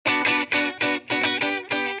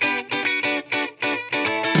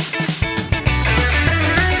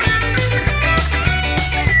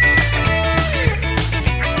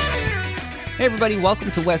Hey everybody,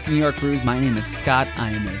 welcome to West New York Brews. My name is Scott.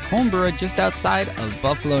 I am a home brewer just outside of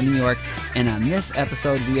Buffalo, New York, and on this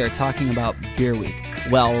episode we are talking about Beer Week.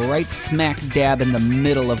 Well, right smack dab in the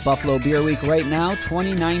middle of Buffalo Beer Week right now,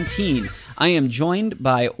 2019. I am joined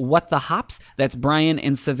by What the Hops, that's Brian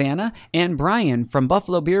and Savannah, and Brian from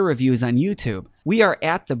Buffalo Beer Reviews on YouTube. We are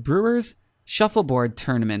at the Brewers Shuffleboard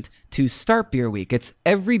Tournament to start Beer Week. It's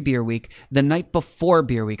every Beer Week, the night before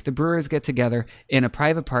Beer Week. The brewers get together in a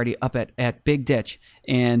private party up at Big Ditch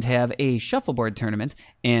and have a shuffleboard tournament,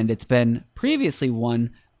 and it's been previously won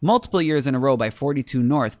multiple years in a row by 42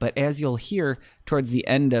 North, but as you'll hear towards the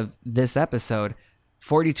end of this episode,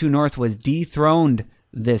 42 North was dethroned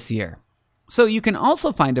this year. So you can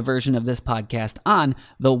also find a version of this podcast on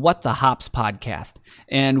the What the Hops podcast,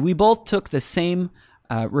 and we both took the same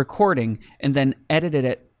recording and then edited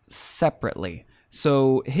it separately.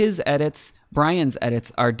 So his edits, Brian's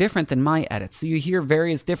edits, are different than my edits. So you hear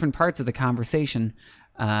various different parts of the conversation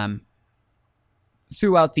throughout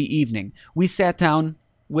the evening. We sat down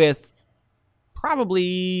with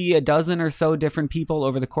probably a dozen or so different people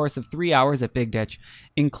over the course of 3 hours at Big Ditch,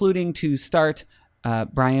 including to start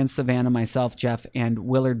Brian, Savannah, myself, Jeff, and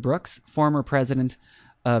Willard Brooks, former president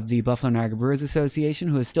of the Buffalo Niagara Brewers Association,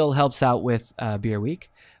 who still helps out with Beer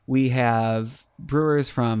Week. We have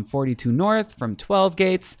brewers from 42 North, from 12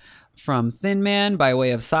 Gates, from Thin Man by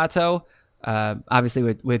way of Sato, obviously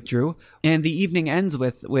with Drew. And the evening ends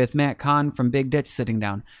with Matt Kahn from Big Ditch sitting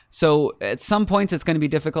down. So at some points it's going to be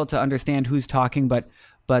difficult to understand who's talking, but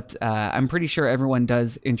I'm pretty sure everyone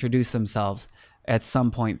does introduce themselves at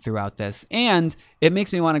some point throughout this. And it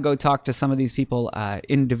makes me want to go talk to some of these people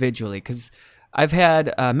individually, because I've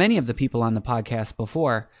had many of the people on the podcast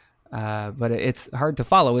before, but it's hard to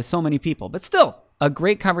follow with so many people. But still, a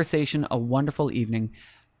great conversation, a wonderful evening.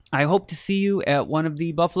 I hope to see you at one of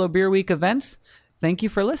the Buffalo Beer Week events. Thank you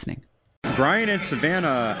for listening. Brian and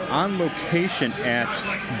Savannah on location at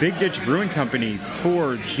Big Ditch Brewing Company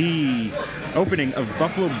for the opening of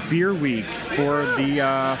Buffalo Beer Week for the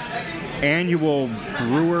annual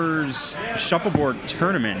Brewers Shuffleboard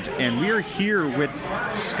Tournament. And we are here with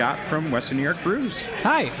Scott from Western New York Brews.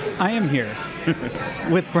 Hi, I am here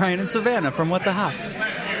with Brian and Savannah from What the Hops.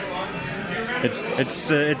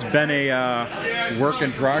 It's been a work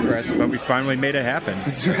in progress, but we finally made it happen.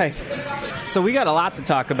 That's right. So we got a lot to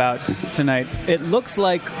talk about tonight. It looks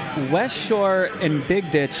like West Shore and Big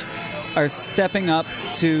Ditch are stepping up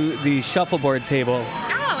to the shuffleboard table.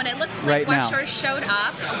 Oh, and it looks right like West now. Shore showed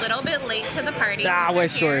up a little bit late to the party.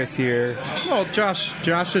 West Shore is here. Well,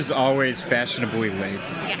 Josh is always fashionably late.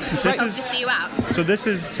 Yeah, This I hope is- to see you out. So this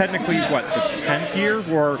is technically, what, the 10th year?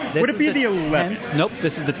 Or This would it is be the 10th? 11th? Nope,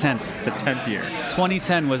 this is the 10th. The 10th year.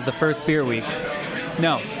 2010 was the first beer week.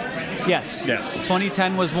 No. Yes. Yes.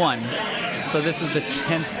 2010 was one. So this is the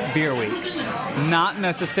 10th beer week. Not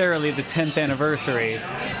necessarily the 10th anniversary.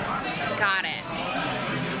 Got it.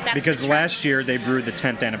 That's Because the last year they brewed the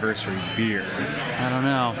 10th anniversary beer. I don't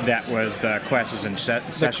know. That was the Classes in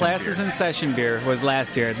Session The Classes beer. in Session beer was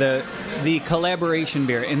last year. The collaboration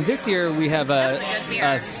beer. And this year we have That was a good beer.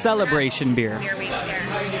 a celebration beer, Beer Week beer.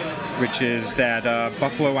 Which is that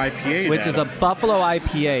Buffalo IPA. which is a Buffalo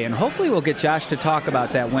IPA. And hopefully we'll get Josh to talk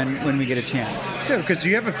about that when we get a chance. Yeah, because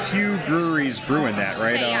you have a few breweries brewing that,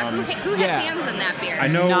 right? So, yeah, who yeah. had hands in that beer? I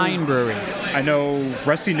know 9 breweries. I know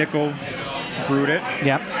Rusty Nickel brewed it.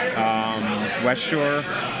 Yep. West Shore.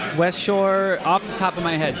 West Shore, off the top of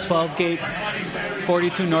my head, 12 Gates,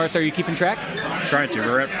 42 North. Are you keeping track? Trying to.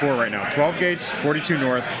 We're at 4 right now. 12 Gates, 42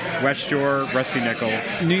 North, West Shore, Rusty Nickel.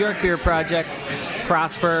 New York Beer Project,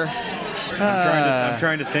 Prosper. I'm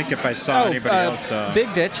trying to think if I saw anybody else.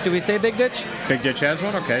 Big Ditch. Do we say Big Ditch? Big Ditch has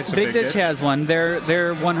one? Okay, so Big Ditch has one. Their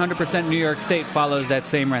 100% New York State follows that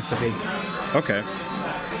same recipe. Okay.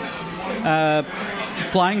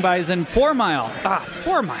 Flying Bison, 4 Mile.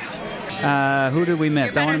 4 Mile. Who did we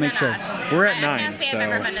miss? You're I want to better make than sure. us. We're at I 9, can't say so- I've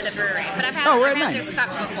ever been to the brewery, but I've had, Oh, we're I've at had 9. their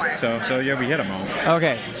stuff before. So yeah, we hit them all.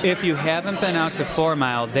 Okay, if you haven't been out to 4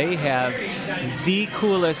 Mile, they have the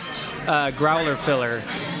coolest growler filler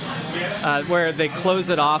where they close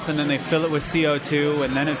it off and then they fill it with CO2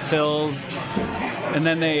 and then it fills and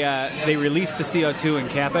then they release the CO2 and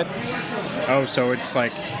cap it. Oh, so it's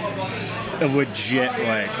like a legit,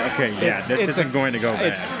 okay, yeah, It's this isn't going to go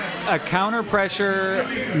bad. It's a counter pressure,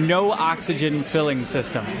 no oxygen filling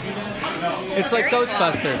system. It's like Very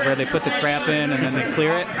Ghostbusters where they put the trap in and then they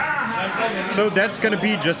clear it. So that's going to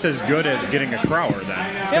be just as good as getting a crowler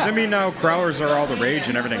then. Because, Yeah. I mean, now crowlers are all the rage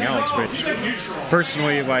and everything else, which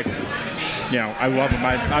personally, I love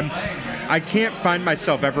them. I can't find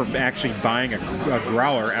myself ever actually buying a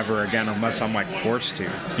growler ever again unless I'm like forced to.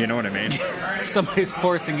 You know what I mean? Somebody's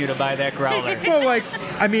forcing you to buy that growler.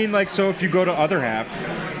 Well, so if you go to Other Half,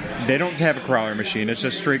 they don't have a growler machine. It's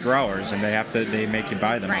just straight growlers, and they make you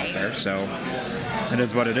buy them Right. out there. So it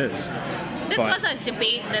is what it is. This But- was a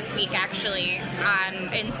debate this week, actually, on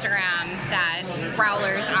Instagram that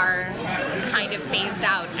growlers are kind of phased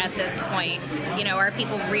out at this point. You know, are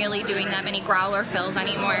people really doing that many growler fills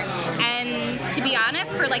anymore? And to be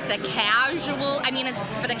honest, for like the casual,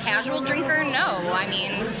 it's for the casual drinker, no. I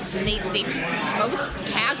mean,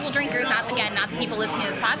 most casual drinkers, not the people listening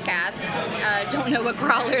to this podcast, don't know what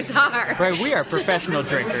growlers are. Right, we are professional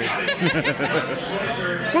drinkers.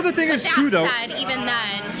 Well, the thing is, too, though. That said, even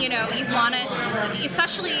then, you want to,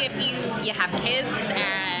 especially if you have kids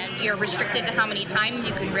and you're restricted to how many times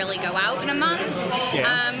you can really go out in a month,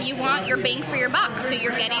 you want your bang for your buck. So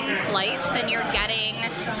you're getting flights and you're getting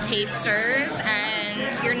tasters,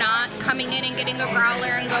 and you're not coming in and getting a growler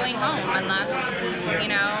and going home unless,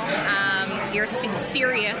 you're a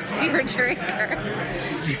serious beer drinker.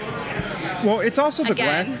 Well, it's also the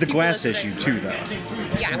Again, glass issue too, though.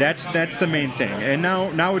 Yeah. That's the main thing. And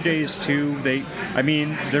nowadays too,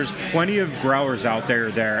 there's plenty of growlers out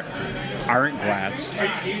there that aren't glass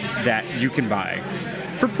that you can buy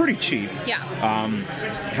for pretty cheap. Yeah.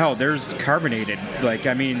 Hell, there's carbonated.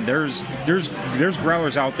 There's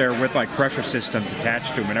growlers out there with like pressure systems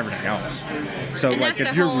attached to them and everything else. So And like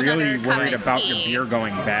that's if a you're whole really nother cup worried of about your tea. beer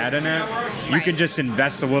going bad in it, you Right. can just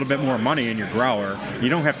invest a little bit more money in your growler. You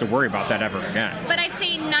don't have to worry about that ever again. But I'd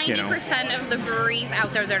say 90% of the breweries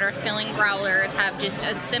out there that are filling growlers have just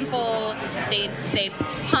a simple, they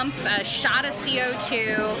pump a shot of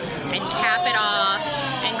CO2 and cap it off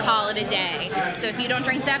and call it a day. So if you don't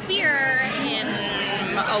drink that beer in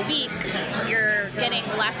a week, you're getting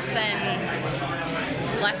less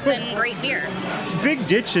than great beer. Big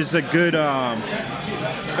Ditch is a good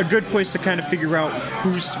place to kind of figure out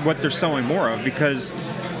what they're selling more of, because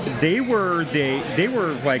they were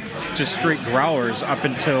like just straight growlers up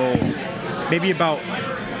until maybe about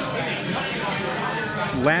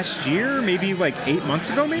last year, maybe like 8 months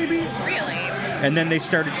ago, maybe. Really? And then they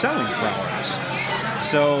started selling growlers.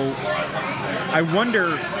 So I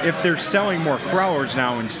wonder if they're selling more growlers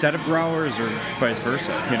now instead of growlers, or vice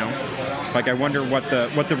versa. Like I wonder what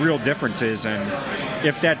the real difference is, and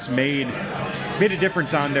if that's made a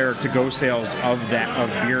difference on their to-go sales of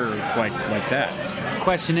beer like that.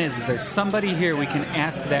 Question is there somebody here we can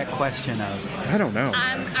ask that question of? I don't know.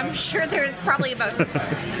 I'm sure there's probably about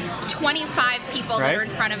 25 people that Right? are in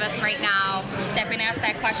front of us right now that can ask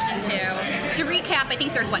that question to. To recap, I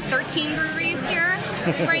think there's 13 breweries here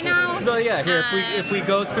right now. Well, yeah. Here, if we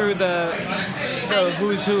go through the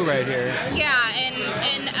who's who right here. Yeah,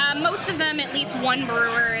 and most of them, at least one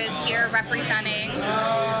brewer is here representing.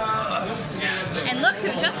 And look who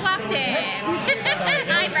just walked in.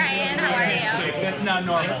 Hi, Brian. How are you? That's not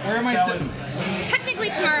normal. Where am I sitting? Technically,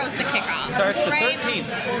 tomorrow's the kickoff. Starts the right?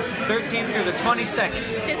 13th through the 22nd.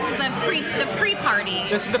 This is the pre-party.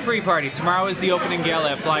 This is the pre-party. Tomorrow is the opening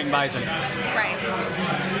gala at Flying Bison. Right.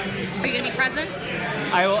 Are you going to be present?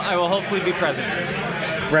 I will hopefully be present.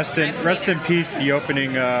 Rest I will be in there. peace. The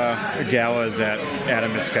opening gala is at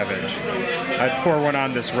Adam Mickiewicz. I'd pour one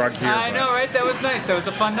on this rug here. I but, know, right? That was nice. That was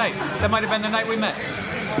a fun night. That might have been the night we met.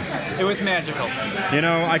 It was magical.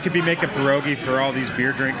 I could be making pierogi for all these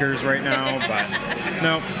beer drinkers right now, but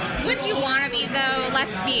no. Would you want to be, though?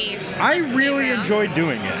 Let's be really real. enjoyed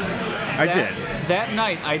doing it. I did. That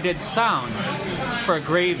night, I did sound for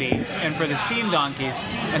Gravy and for the Steam Donkeys,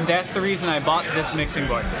 and that's the reason I bought this mixing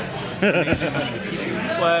board.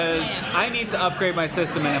 Was I need to upgrade my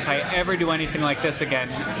system, and if I ever do anything like this again,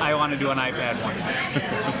 I want to do an iPad one.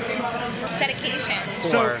 Dedication.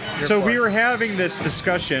 So we were having this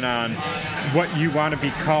discussion on what you want to be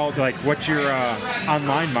called, like what your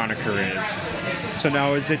online moniker is. So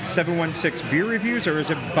now, is it 716 Beer Reviews or is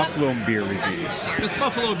it Buffalo Beer Reviews? It's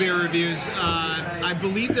Buffalo Beer Reviews. I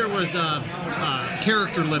believe there was a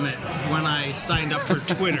character limit when I signed up for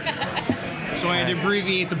Twitter. So I had to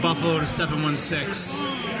abbreviate the Buffalo to 716,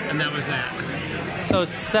 and that was that. So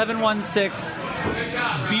 716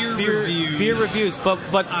 Beer Reviews. beer reviews, but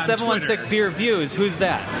on 716 Twitter. beer views. Who's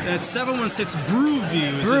that? That's 716 Brew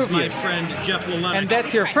Views Brew is my Views. friend Jeff Lelenic. And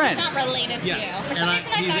that's your friend. He's not related to Yes, you. For and some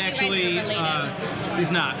reason, I he's thought actually you guys were related.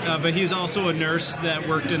 he's not, but he's also a nurse that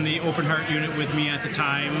worked in the open heart unit with me at the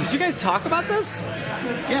time. Did you guys talk about this?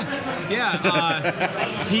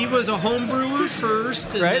 Yeah. He was a home brewer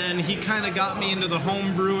first, and Right. then he kind of got me into the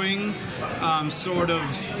home brewing sort of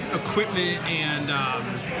equipment and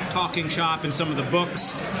talking shop and some of the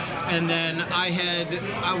books. And then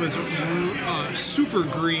I was super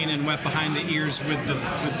green and wet behind the ears with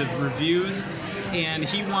the reviews, and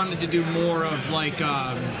he wanted to do more of like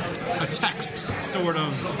a text sort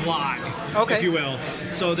of blog, if you will.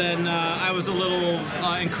 So then I was a little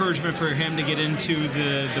encouragement for him to get into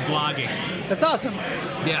the blogging. That's awesome.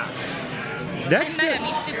 Yeah. That's I met him.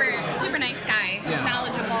 He's super nice guy, Yeah.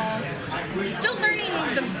 knowledgeable. Still learning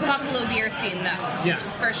the Buffalo beer scene, though.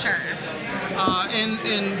 Yes. For sure. And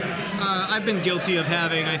I've been guilty of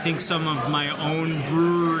having, I think, some of my own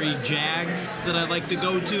brewery jags that I like to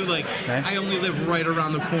go to. Like, Okay. I only live right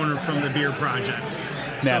around the corner from the Beer Project.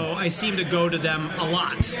 So Yeah. I seem to go to them a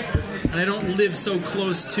lot. And I don't live so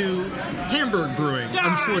close to Hamburg Brewing,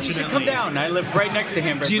 unfortunately. You should come down. I live right next to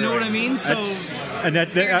Hamburg. Do you know what I Brewing. mean? So And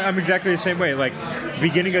I'm exactly the same way. Like,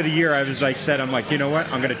 beginning of the year, I was like, I'm like, you know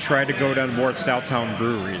what? I'm going to try to go to more Southtown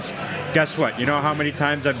breweries. Guess what? You know how many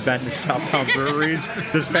times I've been to Southtown breweries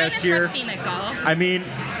this past Minus year? Rusty Nickel. I mean,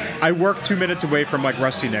 I work 2 minutes away from like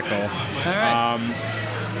Rusty Nickel. All right.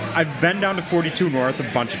 I've been down to 42 North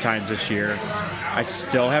a bunch of times this year. I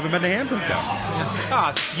still haven't been to Hamburg though.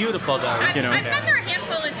 It's beautiful though. I've You know. been there a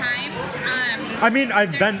handful of times. I mean,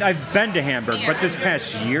 I've been to Hamburg, but this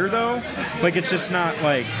past year though, like it's just not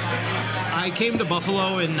like. I came to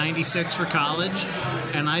Buffalo in '96 for college,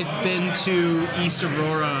 and I've been to East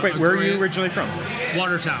Aurora. Wait, where are you originally from?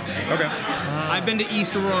 Watertown. Okay. I've been to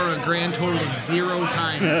East Aurora a grand total of 0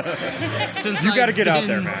 times since You gotta I've get out been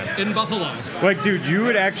there, man. in Buffalo. Like, dude, you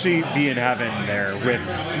would actually be in heaven there with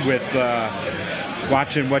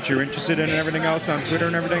watching what you're interested in and everything else on Twitter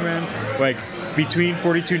and everything, man. Like between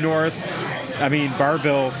 42 North, I mean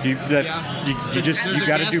Barville, you There's got to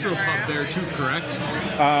a do. gastropub there too, correct?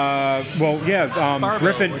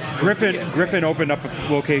 Griffin opened up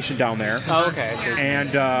a location down there. Oh, okay. I see.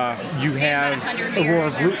 And you have about 100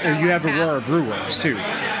 beers or so you have on tap. Aurora Brew Works too.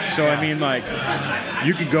 So I mean, like,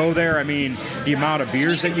 you could go there. I mean, the amount of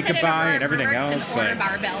beers that you could buy and everything else. And order Like,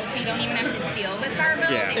 barbell, so you don't even have to deal with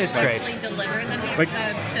barbell. Yeah. They It's will great. actually deliver the beer. Like,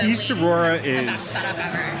 the East wings. Aurora It's the is- best setup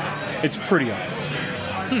ever. it's pretty awesome.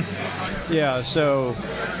 Yeah, so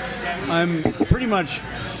I'm pretty much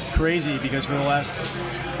crazy because for the last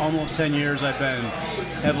almost 10 years I've been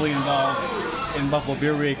heavily involved in Buffalo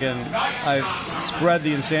Beer Week, and I've spread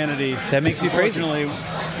the insanity. That makes you crazy. Fortunately,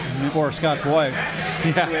 for Scott's wife,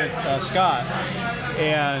 Yeah. with Scott.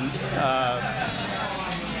 And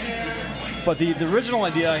but the original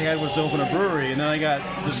idea I had was to open a brewery, and then I got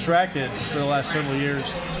distracted for the last several years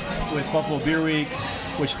with Buffalo Beer Week,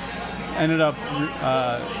 which ended up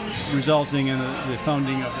resulting in the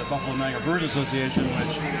founding of the Buffalo Niagara Brewers Association,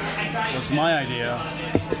 which was my idea.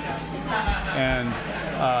 And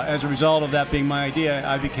as a result of that being my idea,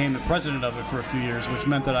 I became the president of it for a few years, which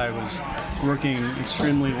meant that I was working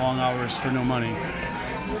extremely long hours for no money,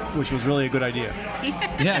 which was really a good idea.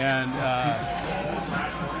 Yeah. And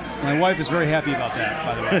my wife is very happy about that,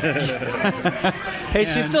 by the way. Hey,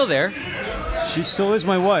 she's still there. She still is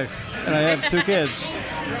my wife, and I have 2 kids.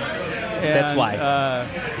 And, That's why.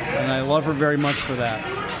 And I love her very much for that.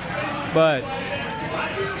 But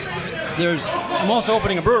I'm also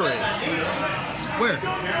opening a brewery Where?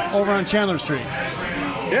 over on Chandler Street.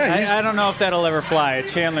 Yeah. I don't know if that'll ever fly at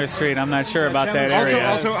Chandler Street. I'm not sure about that area.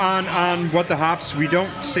 Also on What the Hops, we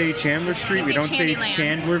don't say Chandler Street. We We don't say say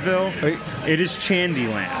Chandyland. Chandlerville. Wait. It is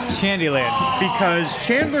Chandyland. Chandyland. Because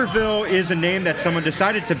Chandlerville is a name that someone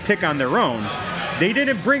decided to pick on their own. They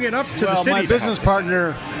didn't bring it up to the Well, city. my to business help us.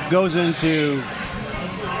 partner goes into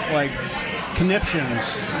like conniptions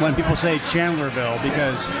when people say Chandlerville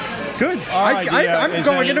because Good. Our idea I'm is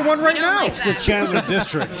going that into one right We don't now. like it's the Chandler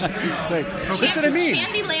district. It's like, That's what I mean.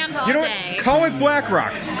 Shandyland all You know day. what? Call it Black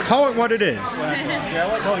Rock. Call it what it is. Yeah,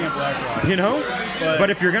 I like calling it Black Rock. You know? But- But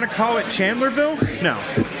if you're going to call it Chandlerville, no.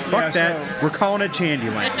 Fuck Yeah, that. so- We're calling it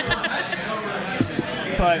Chandyland.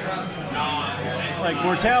 But like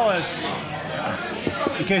Mortalis,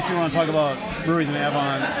 in case you want to talk about breweries in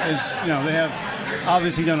Avon, is they have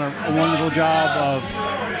obviously done a wonderful job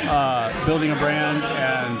of building a brand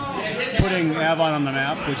and putting Avon on the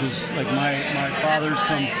map, which is like my father's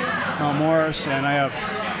from Mount Morris, and I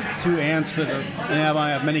have 2 aunts that are in Avon.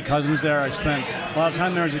 I have many cousins there. I spent a lot of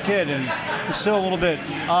time there as a kid, and it's still a little bit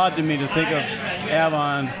odd to me to think of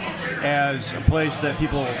Avon as a place that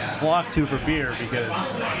people flock to for beer because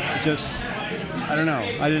it just, I don't know.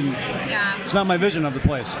 Yeah. It's not my vision of the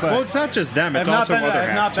place. But Well, it's not just them. It's I've not also been, other I've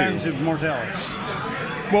half, not been too. to Mortalis.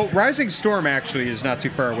 Well, Rising Storm actually is not too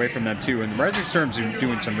far away from them, too. And Rising Storm's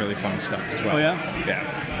doing some really fun stuff as well. Oh, yeah? Yeah.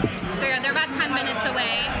 They're about 10 minutes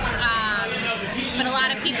away. But a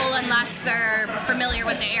lot of people, unless they're familiar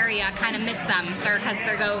with the area, kind of miss them. Because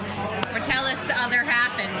they go Mortalis to other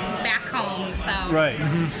half and Right.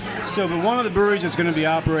 So, but one of the breweries that's going to be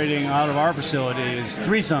operating out of our facility is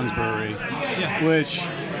Three Sons Brewery, which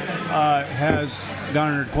has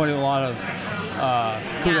garnered quite a lot of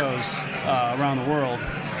kudos around the world.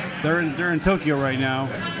 They're in Tokyo right now,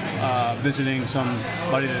 visiting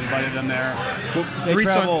somebody that invited them there.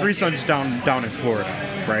 Well, Three Sons down in Florida,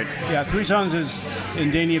 right? Yeah, Three Sons is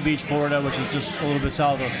in Dania Beach, Florida, which is just a little bit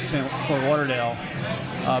south of Fort Lauderdale.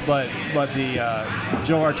 But the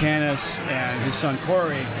Joe Artanis and his son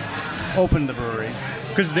Corey opened the brewery.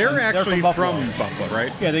 Because they're actually from Buffalo,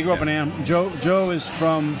 right? Yeah, they grew up in Joe is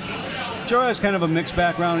from. Joe has kind of a mixed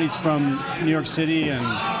background. He's from New York City and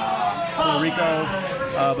Puerto Rico,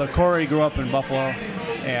 but Corey grew up in Buffalo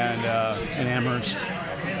and in Amherst.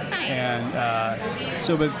 And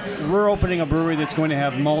but we're opening a brewery that's going to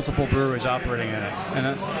have multiple breweries operating in it,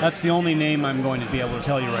 and that's the only name I'm going to be able to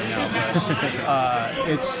tell you right now. But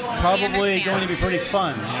it's probably going to be pretty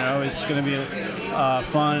fun. It's going to be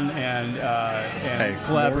fun and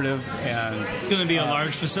collaborative, and it's going to be a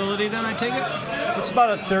large facility. Then I take it. It's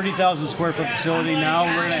about a 30,000 square foot facility now.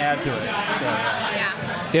 We're going to add to it. So,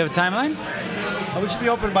 Yeah. Do you have a timeline? We should be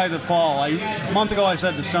open by the fall. A month ago I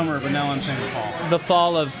said the summer, but now I'm saying the fall. The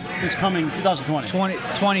fall of It's coming 2020.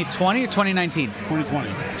 2020 or 2019? 2020.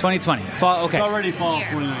 2020. Fall. Okay. It's already fall of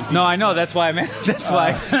Here. 2019. No, I know. That's why I'm asked. That's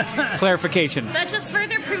why. Clarification. That just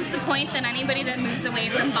further proves the point that anybody that moves away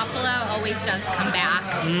from Buffalo always does come back.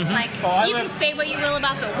 Like, you can say what you will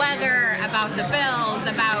about the weather, about the Bills,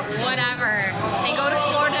 about whatever. They go to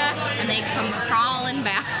Florida and they come crawling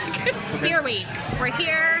back. Beer Week. We're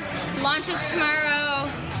here. Launches tomorrow.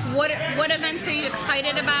 What events are you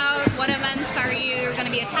excited about? What events are you going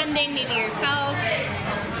to be attending, maybe yourself?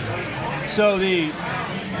 So there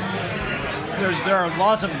are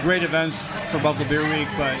lots of great events for Buffalo Beer Week,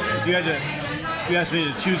 but if you asked me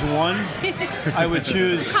to choose one, I would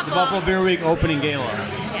choose the Buffalo Beer Week opening gala,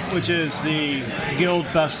 which is the Guild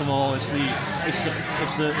Festival. It's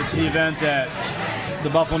the event that the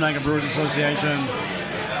Buffalo Niagara Brewers Association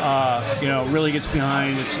really gets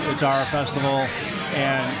behind. It's our festival,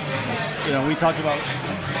 and we talked about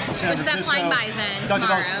San Which is at Flying Bison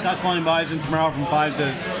tomorrow. That's Flying Bison tomorrow from 5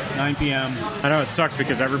 to 9 p.m. I know it sucks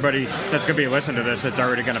because everybody that's going to be listening to this, it's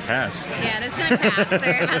already going to pass. Yeah, that's going to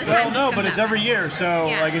pass. Well, no, but it's every year. So,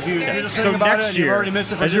 if you're just So thinking about next it and year, you've already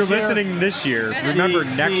missed it for as you're this year, listening this year, remember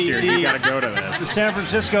next year you got to go to this. the San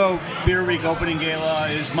Francisco Beer Week opening gala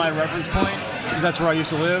is my reference point because that's where I used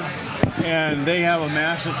to live, and they have a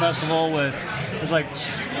massive festival with like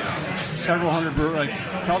several hundred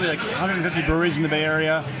probably 150 breweries in the Bay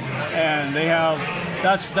Area, and they have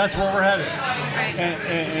that's where we're headed. Right. And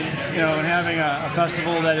having a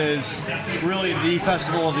festival that is really the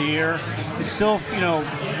festival of the year. It's still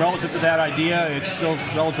relative to that idea, it's still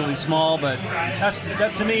relatively small, but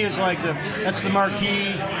that to me is that's the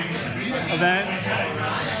marquee event.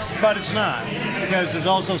 But it's not, because there's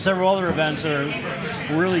also several other events that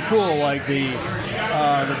are really cool, like the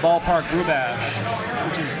Ballpark Brew Bash,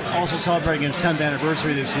 which is also celebrating its 10th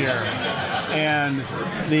anniversary this year, and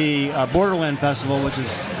the Borderland Festival, which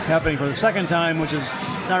is happening for the second time, which is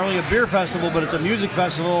not really a beer festival, but it's a music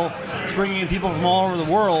festival. It's bringing in people from all over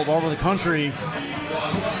the world, all over the country,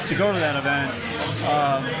 to go to that event.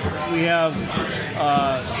 We have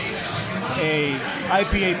a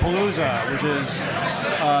IPA Palooza, which is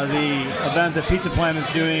the event that Pizza Plant is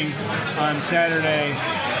doing on Saturday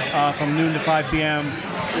from noon to 5 p.m.,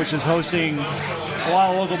 which is hosting a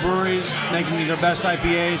lot of local breweries making their best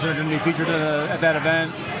IPAs that are going to be featured at that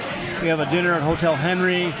event. We have a dinner at Hotel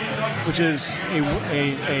Henry, which is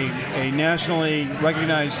a nationally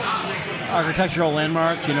recognized architectural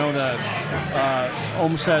landmark. The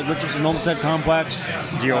Richardson Olmsted complex.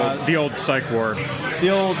 The old psych ward. The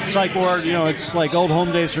old psych ward. It's like old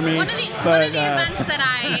home days for me. One of the events that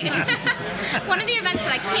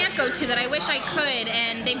I can't go to that I wish I could,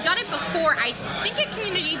 and they've done it before, I think at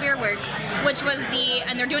Community Beer Works, which was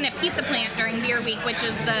and they're doing it at Pizza Plant during Beer Week, which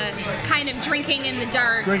is the kind of drinking in the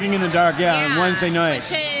dark. Drinking in the dark, on Wednesday night.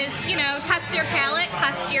 Which is, test your palate,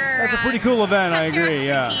 test your... That's a pretty cool event, I agree,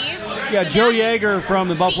 Yeah, so Joe Yeager from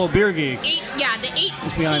the Buffalo Beer Geeks. The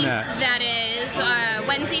 18th, behind that. That is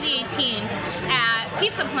Wednesday the 18th at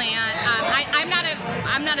Pizza Plant.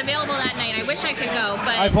 I'm not available that night. I wish I could go,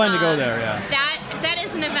 but I plan to go there. That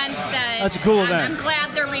is an event that's a cool event. I'm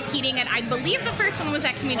glad they're repeating it. I believe the first one was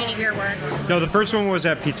at Community Beer Works. No, the first one was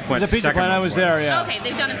at Pizza Plant. The Pizza Plant, I was there. Yeah. Okay,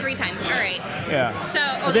 they've done it 3 times. All right. Yeah. So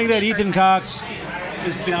I think that Ethan Cox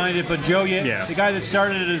is behind it, but the guy that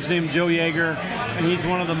started it is named Joe Yeager, and he's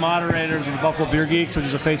one of the moderators of the Buffalo Beer Geeks, which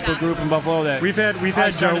is a Facebook group in Buffalo that we've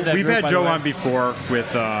had Joe on before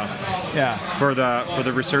with Yeah. for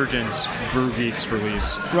the Resurgence Brew Geeks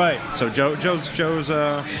release. Right. So Joe's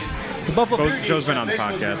The Buffalo Beer Joe's been Geeks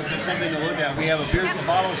on the Facebook podcast. group is something to look at. We have a beer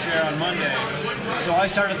bottle share on Monday. So I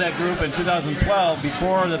started that group in 2012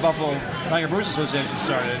 before the Buffalo Niagara Brewers Association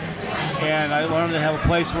started, and I wanted to have a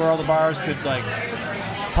place where all the bars could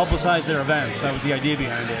publicize their events. That was the idea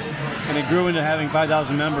behind it, and it grew into having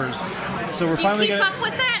 5,000 members. So we're finally Do you keep up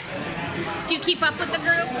with it? Do you keep up with the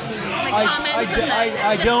group? The comments and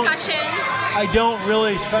the discussions? I don't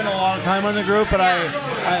really spend a lot of time on the group, but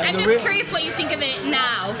I'm just curious what you think of it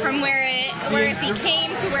now, from where it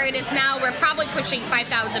became to where it is now. We're probably pushing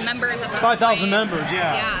 5,000 members. 5,000 members,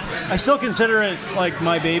 yeah. I still consider it like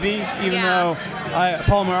my baby, even though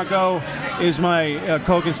Paul Marco is my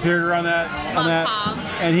co-conspirator on that. Paul.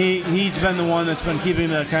 And he's been the one that's been keeping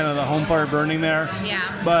the kind of the home fire burning there. Yeah.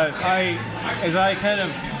 But as I kind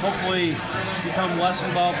of hopefully become less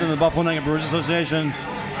involved in the Buffalo Niagara Brewers Association,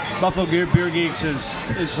 Buffalo Beer Geeks is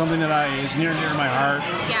something that is near and dear to my heart.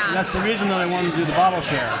 Yeah. And that's the reason that I wanted to do the bottle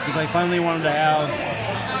share, because I finally wanted to have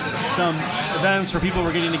some events where people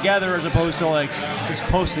were getting together as opposed to just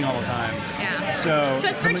posting all the time. Yeah. So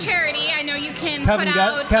it's for charity. I know you can Kevin put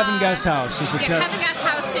out Kevin Guest House is the charity. Kevin Guest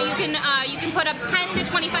House. So you can put up $10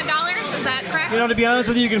 to $25. Is that correct? To be honest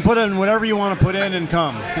with you can put in whatever you want to put in and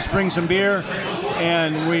come. Just bring some beer,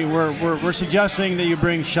 and we're suggesting that you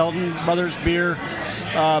bring Sheldon Brothers beer.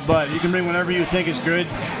 But you can bring whatever you think is good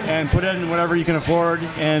and put in whatever you can afford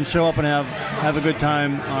and show up and have a good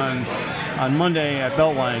time on Monday at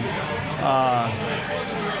Beltline,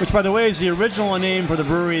 which, by the way, is the original name for the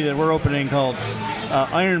brewery that we're opening called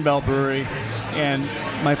Iron Belt Brewery. And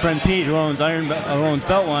my friend Pete, who owns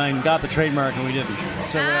Beltline, got the trademark and we didn't.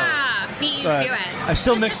 So, beat you to it. I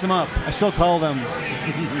still mix them up. I still call them,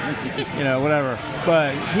 whatever.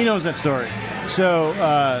 But he knows that story. So...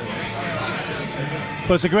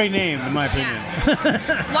 but it's a great name, in my opinion.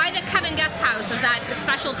 Yeah. Why the Kevin Guest House? Is that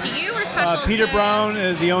special to you or special Peter to... Brown,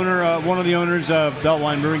 the owner, one of the owners of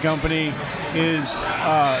Beltline Brewing Company, is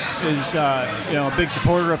a big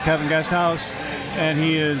supporter of Kevin Guest House, and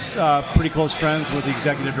he is pretty close friends with the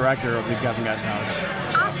executive director of the Kevin Guest House.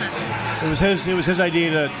 Awesome. It was his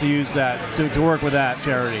idea to use that to work with that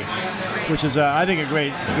charity, which is I think a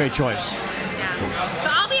great choice. Yeah. So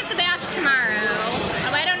I'll be at the bash tomorrow.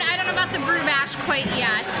 I don't know about the brew bash quite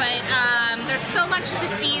yet, but there's so much to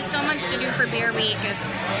see, so much to do for Beer Week.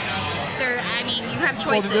 You have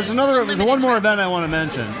choices. Well, there's one more event I want to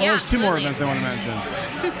mention. Yeah, there's two more events I want to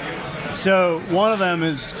mention. So one of them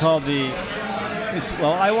is called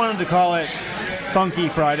I wanted to call it Funky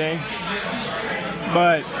Friday,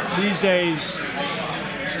 but these days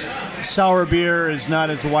sour beer is not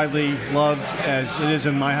as widely loved as it is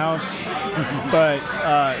in my house. But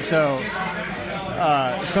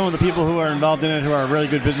some of the people who are involved in it, who are really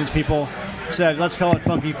good business people, said, let's call it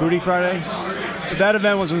Funky Fruity Friday. But that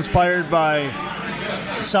event was inspired by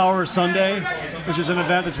Sour Sunday, which is an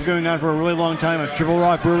event that's been going on for a really long time at Triple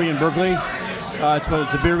Rock Brewery in Berkeley. It's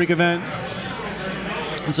a Beer Week event.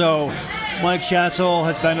 And so Mike Schatzel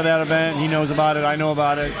has been to that event. He knows about it. I know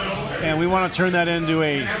about it. And we want to turn that into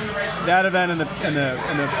that event and the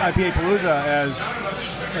IPA Palooza as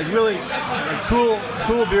really cool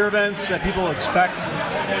beer events that people expect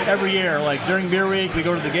every year. Like during Beer Week, we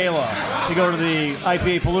go to the Gala, we go to the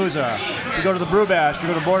IPA Palooza, we go to the Brew Bash, we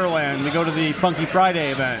go to Borderland, we go to the Funky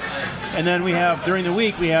Friday event. And then during the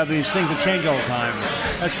week, we have these things that change all the time.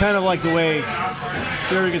 That's kind of like the way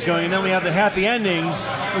Beer Week is going. And then we have the happy ending,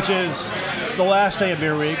 which is the last day of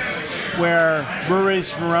Beer Week, where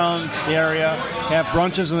breweries from around the area have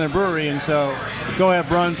brunches in their brewery, and so go have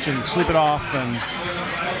brunch and sleep it off and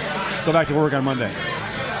go back to work on Monday.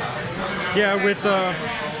 Yeah, with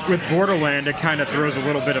Borderland, it kind of throws a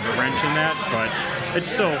little bit of a wrench in that, but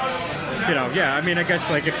it's still, I guess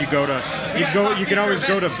if you can always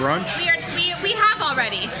go to brunch. We have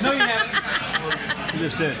already. No, you haven't. You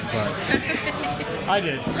just did, but I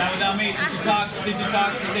did. Not without me. Did you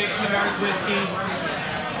talk steak, cigars, whiskey?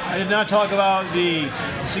 I did not talk about the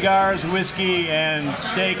cigars, whiskey, and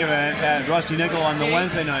steak event at Rusty Nickel on the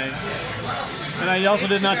Wednesday night. And I also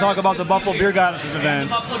did not talk about the Buffalo Beer Goddesses event.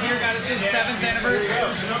 The Buffalo Beer Goddesses 7th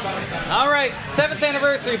anniversary. All right, 7th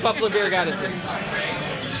anniversary Buffalo Beer Goddesses.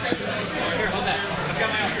 Here, hold that. I've got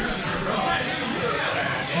my own.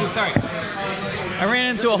 Oh, sorry. I ran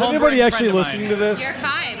into a home. Is anybody actually listening to this? You're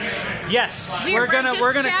fine. Yes, we're gonna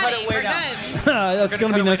cut it way down. That's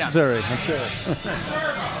gonna be necessary, I'm sure.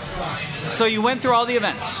 So you went through all the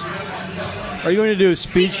events. Are you going to do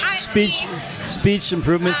speech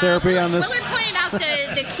improvement therapy on this? Willard pointed out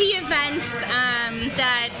the key events.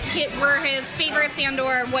 that were his favorites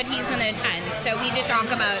and/or what he's going to attend. So we did talk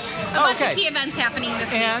about a bunch of key events happening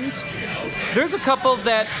this week. And there's a couple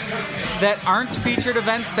that aren't featured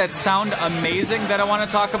events that sound amazing that I want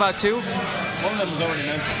to talk about too. One of them was already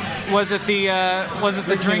mentioned. Was it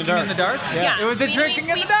the drinking in the dark? Yeah. It was the drinking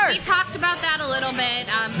in the dark. We talked about that a little bit.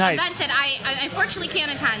 Nice. Event that I unfortunately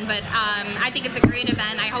can't attend, but I think it's a great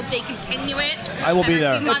event. I hope they continue it. I will be every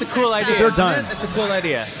there. few That's a months cool or idea. so. Third time. It's a cool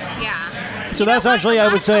idea. Yeah. So You know that's what? actually,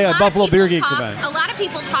 I would say, a lot Buffalo of people Beer Geeks talk- event. A lot of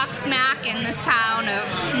people talk smack in this town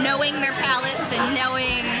of knowing their palates and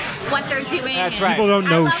knowing what they're doing. That's and right. People don't I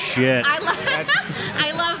know love- shit.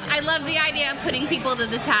 I love the idea of putting people to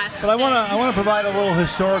the test. But I want to provide a little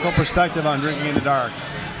historical perspective on Drinking in the Dark.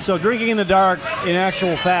 So Drinking in the Dark, in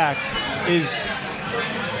actual fact, is,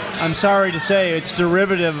 I'm sorry to say, it's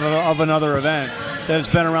derivative of another event that has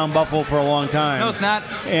been around Buffalo for a long time. No, it's not.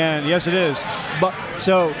 And yes, it is. But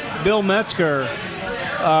so Bill Metzger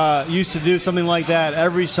used to do something like that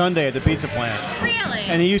every Sunday at the pizza plant. Really?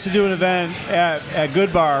 And he used to do an event at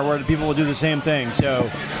Good Bar where the people would do the same thing. So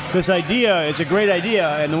this idea, it's a great idea,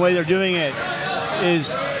 and the way they're doing it is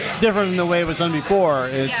different than the way it was done before.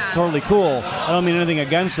 It's totally cool. I don't mean anything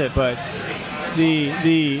against it, but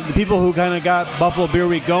the people who kind of got Buffalo Beer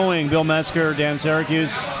Week going, Bill Metzger, Dan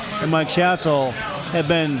Syracuse, and Mike Schatzel, have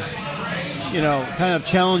been, kind of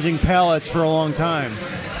challenging palates for a long time.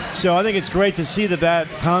 So I think it's great to see that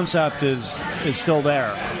concept is still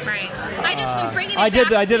there. Right. I just been bringing it I did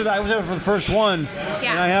back it. I was there for the first one,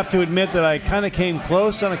 Yeah. and I have to admit that I kind of came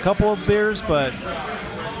close on a couple of beers, but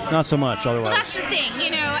not so much otherwise. Well, that's the thing,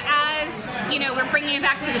 we're bringing it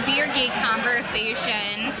back to the beer geek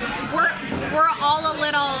conversation. We're all a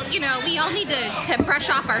little, we all need to brush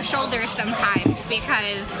off our shoulders sometimes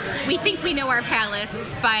because we think we know our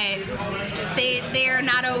palates, but they are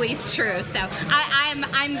not always true. So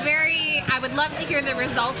I would love to hear the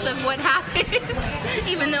results of what happens,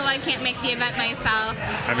 even though I can't make the event myself.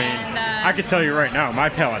 I mean, I could tell you right now, my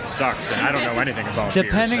palate sucks, and I don't know anything about beer.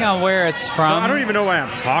 Depending on where it's from. I don't even know why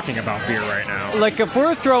I'm talking about beer right now. Like, if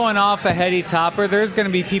we're throwing off a heady topper, there's going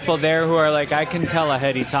to be people there who are like, I can tell a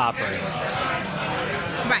heady topper.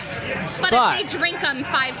 Right. But if they drink them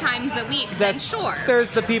 5 times a week, then sure.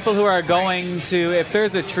 There's the people who are going to, if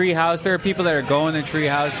there's a tree house, there are people that are going to tree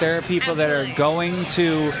house. There are people that are going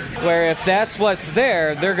to, where if that's what's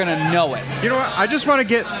there, they're going to know it. You know what? I just want to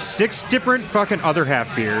get 6 different fucking other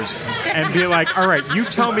half beers and be like, all right, you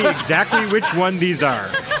tell me exactly which one these are.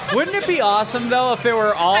 Wouldn't it be awesome, though, if there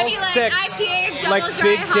were all 6 IPA, like double dry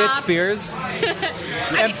big hops. ditch beers?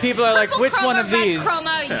 And people are like, Purple which chroma, one of red these?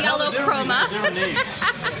 Chroma, yellow chroma.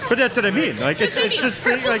 But that's what I mean. Like, it's just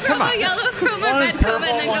like, come on. Yellow chroma, One red is chroma,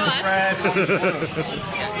 and then go on.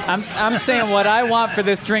 red. I'm saying what I want for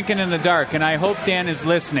this drinking in the dark, and I hope Dan is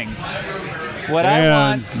listening. What I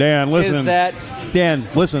want Dan, listen.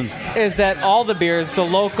 is that all the beers, the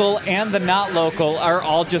local and the not local, are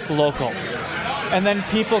all just local. And then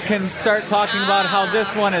people can start talking about how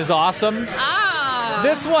this one is awesome. Oh.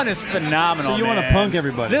 This one is phenomenal. So you want to man. punk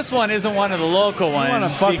everybody. This one isn't one of the local ones. You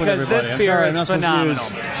want to fuck with because everybody. this I'm beer sorry, I'm is not supposed phenomenal.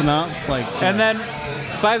 to use And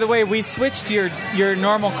then, by the way, we switched your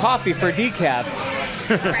normal coffee for decaf.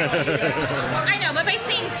 Right. I know, but by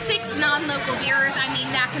saying 6 non-local beers, I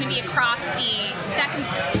mean that can be across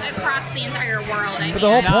the entire world. I mean, But the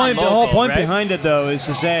whole Non-local, point right? behind it, though, is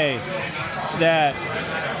to say that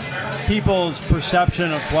people's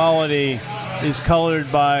perception of quality is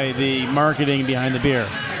colored by the marketing behind the beer.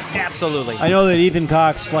 Absolutely. I know that Ethan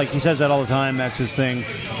Cox, like, he says that all the time. That's his thing,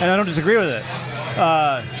 and I don't disagree with it.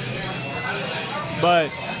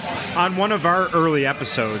 But On one of our early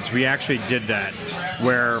episodes, we actually did that,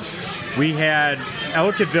 where we had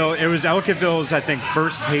Ellicottville. It was Ellicottville's, I think,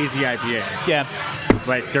 first hazy IPA. Yeah.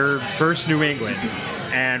 Like their first New England.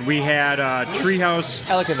 And we had Treehouse,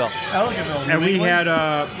 Ellicottville. and we had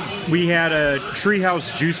a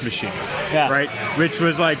Treehouse juice machine, Yeah. right? Which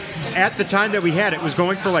was like, at the time that we had it, was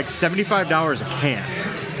going for like $75 a can,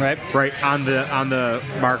 right on the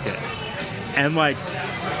market. And like,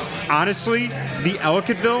 honestly, the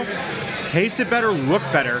Ellicottville tasted better,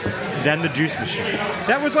 looked better than the juice machine.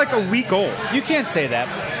 That was like a week old. You can't say that.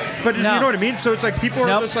 But No. you know what I mean? So it's like people are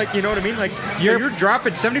Nope. just like, you know what I mean? Like, so You're- you're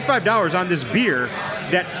dropping $75 on this beer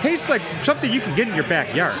that tastes like something you can get in your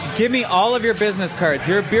backyard. Give me all of your business cards.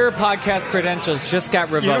 Your beer podcast credentials just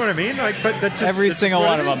got revoked. You know what I mean? Like, but that's just, Every that's single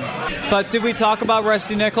what one it of them. is. But did we talk about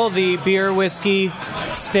Rusty Nickel, the beer, whiskey,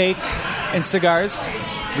 steak, and cigars?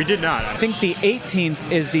 We did not. I think the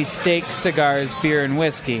 18th is the steak, cigars, beer, and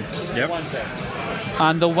whiskey. Yep.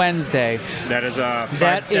 on the Wednesday. That is That's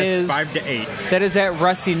 5 to 8. That is at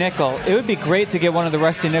Rusty Nickel. It would be great to get one of the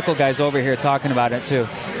Rusty Nickel guys over here talking about it too.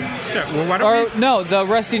 Yeah, well, why don't No, the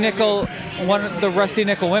Rusty Nickel, one of the Rusty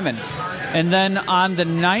Nickel women. And then on the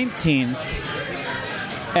 19th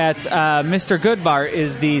at Mr. Goodbar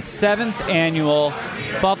is the 7th annual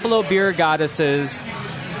Buffalo Beer Goddesses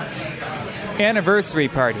anniversary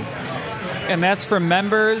party. And that's for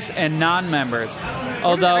members and non-members.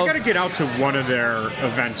 Although I got to get out to one of their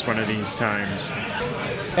events one of these times.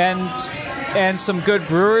 and some good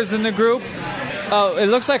brewers in the group. Oh, it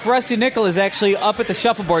looks like Rusty Nickel is actually up at the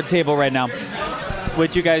shuffleboard table right now,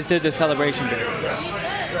 which you guys did the celebration beer.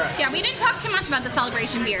 Yeah, we didn't talk too much about the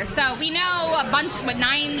celebration beer, so we know a bunch. What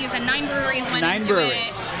you said 9 breweries went into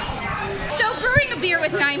it. Though brewing a beer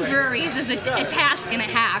with 9 breweries is a task and a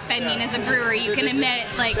half. I mean, as a brewer, you can admit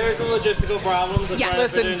there's some logistical problems. Yeah.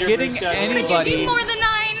 Listen, getting anybody. Could you do more than 9?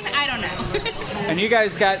 I don't know. And you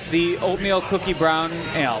guys got the oatmeal cookie brown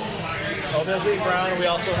ale. Oatmeal Cookie Brown. We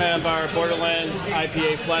also have our Borderland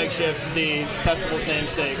IPA flagship, the festival's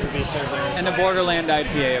namesake, will be served there. And the Borderland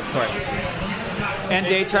IPA, of course. And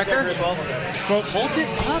Day Trekker? as well. Well, Hold it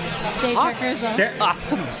up. Day Trekkers though.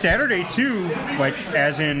 Awesome. Saturday too, like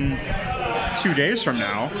as in 2 days from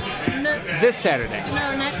now. This Saturday.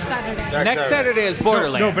 No, next Saturday. Next Saturday is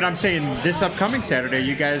Borderland. No, but I'm saying this upcoming Saturday,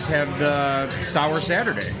 you guys have the Sour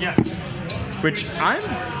Saturday. Yes. Which I'm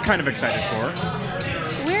kind of excited for.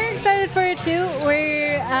 We're excited for it too.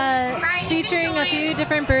 We're featuring a few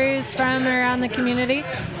different breweries from around the community.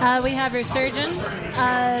 We have Resurgence.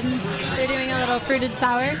 They're doing a little fruited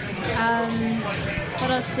sour. What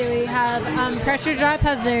else do we have? Pressure Drop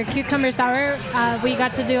has their cucumber sour. We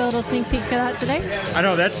got to do a little sneak peek of that today. I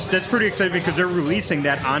know that's pretty exciting because they're releasing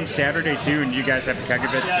that on Saturday too, and you guys have a keg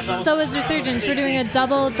of it. So is Resurgence. We're doing a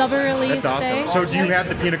double release That's awesome. day. So do you have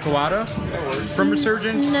the pina colada from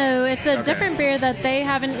Resurgence? No, it's a different beer that they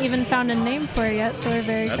haven't even found a name for yet, so we're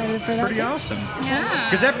very excited That's for that pretty too. awesome. Yeah.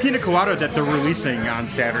 Because that pina colada that they're releasing on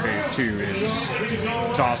Saturday too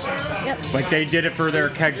it's awesome. Yep. Like they did it for their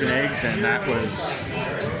kegs and eggs, and that was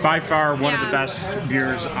by far one of the best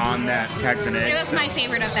beers on that kegs and It eggs. was my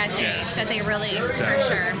favorite of that day that they released, for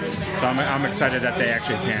sure. So I'm excited that they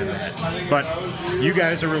actually can that. But you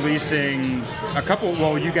guys are releasing a couple.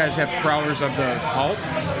 Well, you guys have Prowlers of the Halt.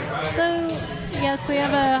 So yes, we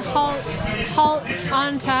have a halt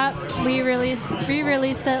on tap. We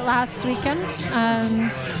re-released it last weekend.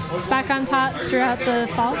 It's back on tap throughout the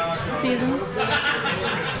fall season.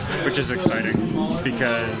 Which is exciting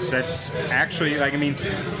because it's actually, like, I mean,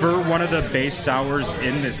 for one of the base sours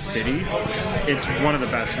in this city, it's one of the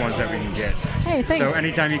best ones that we can get. Hey, thanks. So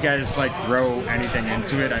anytime you guys like throw anything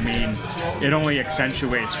into it, I mean, it only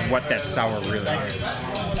accentuates what that sour really is.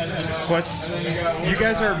 Plus, you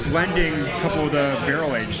guys are blending a couple of the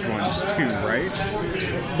barrel-aged ones too, right?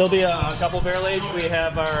 There'll be a couple barrel aged. We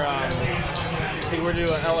have our, I think we're doing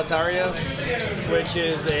Elitaria, which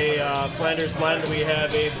is a Flanders blend. We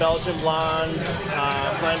have a Belgian blonde,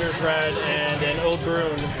 Flanders red, and an Oud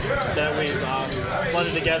Brune that we've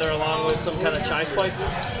blended together along with some kind of chai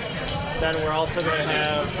spices. Then we're also going to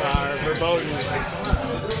have our Verboten,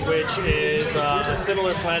 which is a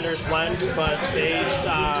similar Flanders blend, but aged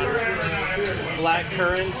on black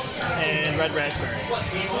currants and red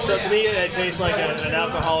raspberries. So to me, it tastes like an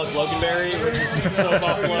alcoholic Loganberry, which is so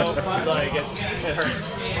Buffalo, like it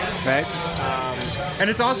hurts. Right? And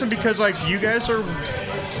it's awesome because like you guys are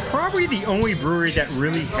probably the only brewery that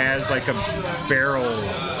really has like a barrel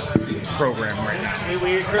program right now.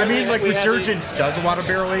 I mean, like Resurgence does a lot of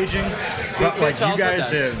barrel aging, but like you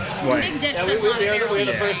guys have like. Big Ditch Yeah, does a lot of barrel we're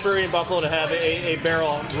the aging. first brewery in Buffalo to have a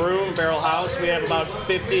barrel room, barrel house. We have about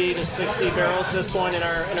 50 to 60 barrels at this point in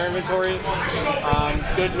our inventory.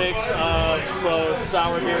 Good mix of both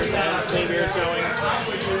sour beers and clean beers going.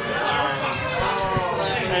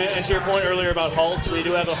 And to your point earlier about halts, we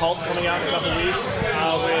do have a halt coming out in a couple weeks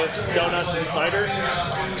with donuts and cider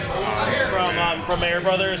from Mayer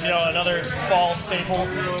Brothers. You know, another fall staple.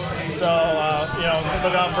 So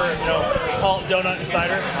look out for halt donut and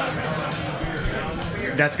cider.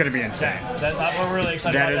 That's going to be insane. We're really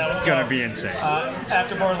excited That about that. is going to be insane.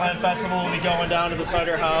 After Borderland Festival, we'll be going down to the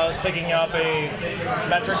cider house, picking up a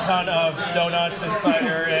metric ton of donuts and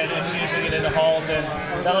cider and infusing it into halt,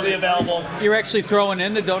 and that'll be available. You're actually throwing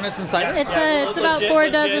in the donuts and cider? Yes. It's about four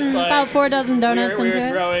dozen donuts we're into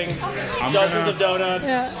it. throwing dozens of donuts,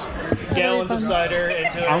 gallons of fun. cider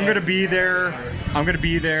into it. I'm going to be there.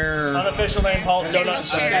 Unofficial name, Halt Okay, Donut we'll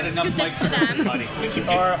share. Cider. Scoot this to them.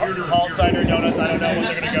 Or Halt Cider Donuts. I don't know what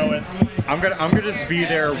they're going to go with. I'm gonna just be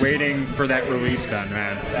there waiting for that release then,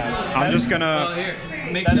 man. I'm just gonna. Well, here,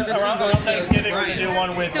 make sure this one Around goes to Thanksgiving, Brian. do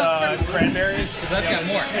one with cranberries. Because I've got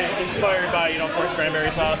more. Inspired by, of course,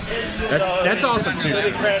 cranberry sauce. That's awesome too.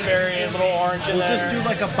 Little cranberry, a little orange in there. Just do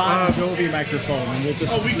like a Bon Jovi microphone, and we'll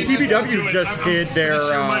just. CBW just did their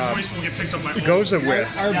Goza with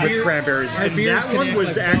cranberries, and that one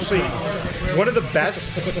was actually one of the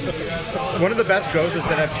best Gozas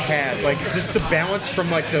that I've had. Like just the balance from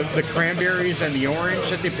like the cranberries and the orange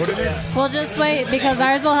that they put in it. We'll just wait because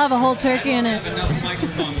ours will have a whole turkey in it.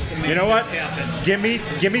 You know what? Give me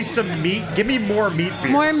some meat. Give me more meat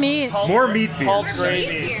beers. More meat. More meat beers. Halt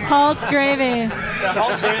gravy. Halt gravy. The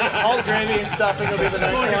halt gravy and stuffing will be the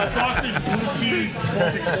next one. Sausage, blue cheese,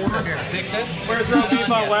 We're gonna throw beef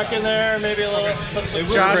on weck in there, maybe a little some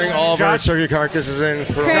Josh, Bring all of our turkey carcasses in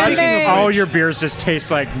for Cranberry. all your beers just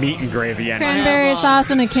taste like meat and gravy. And Cranberry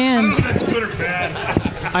sauce in a can. That's good or bad.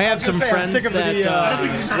 I have some friends that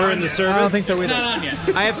were in the service. I don't think so It's either. not on yet.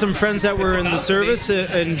 I have some friends that were in the service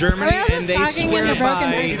in Germany, Are we and they talking in swear the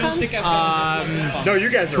broken by microphones? no, you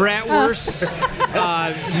guys are. bratwurst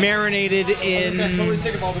marinated in. I'm totally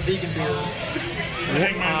sick of all the vegan beers.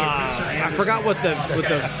 I forgot what the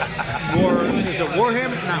is it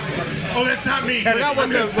Warham? It's not. Oh, that's not me. I forgot what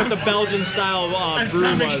the Belgian style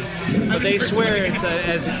brew was, but they swear it's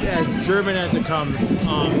as German as it comes.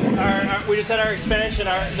 we just had our expansion.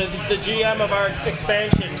 The GM of our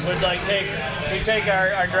expansion would take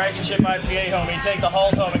our Dragon Ship IPA home. He'd take the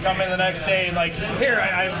Halt home and come in the next day and here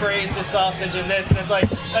I braised the sausage and this, and it's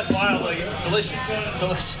that's wildly delicious.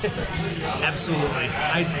 Absolutely.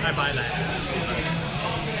 I buy that.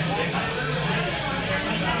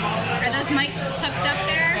 Are those mics hooked up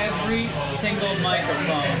there? Every single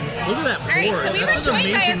microphone. Look at that All right, board. so we were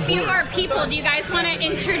joined by a few more people. Do you guys want to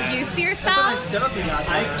introduce yourselves?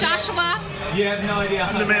 Joshua? You have no idea.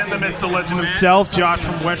 The man, the myth, the legend himself, Josh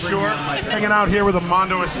from West Shore, hanging out here with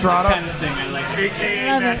Armando Estrada, Kind of thing I like.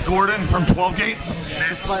 a.k.a. Matt Gordon from 12 Gates. You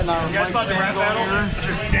guys about to rap battle?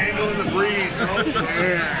 Just dangle in the breeze.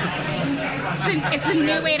 It's a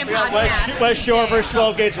new way to podcast. West Shore versus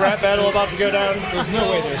 12 Gates rap battle about to go down. There's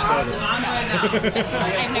no way they're started.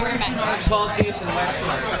 I've never met her. 12 Gates in West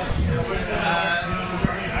Shore.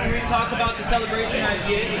 We talk about the Celebration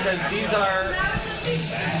IPA because these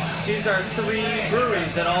are 3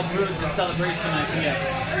 breweries that all brewed the Celebration IPA.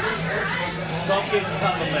 12 Gates is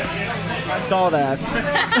on the list. I saw that.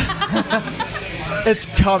 It's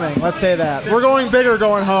coming. Let's say that. We're going big or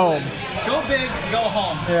going home. Go big, go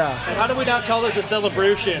home. Yeah. How do we not call this a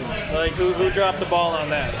celebration? Who dropped the ball on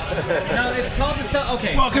that? No, it's called the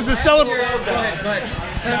okay. Well, because the Go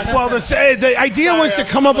ahead. Well, the idea was to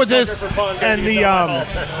come up with this, and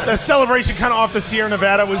the celebration kind of off the Sierra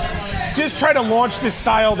Nevada was just try to launch this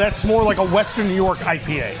style that's more like a Western New York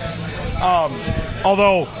IPA.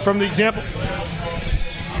 Although, from the example,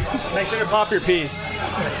 Make sure to pop your piece.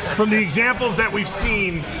 from the examples that we've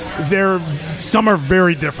seen, some are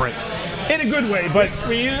very different. In a good way, but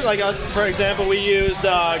We use, us, for example, we used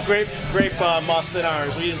grape must in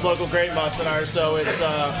ours. We used local grape must in ours, so it's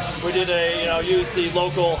we did use the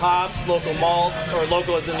local hops, local malt, or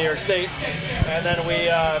local as in New York State, and then we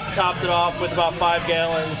topped it off with about 5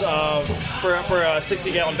 gallons for a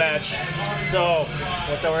 60-gallon batch. So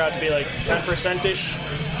that's how we're out to be 10%ish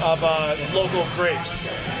of local grapes.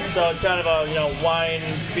 So it's kind of a wine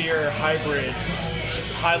beer hybrid,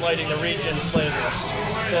 highlighting the region's flavors.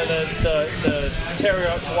 The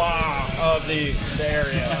territoire of the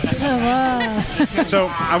area. So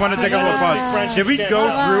I want to take a little pause. French Did we can't go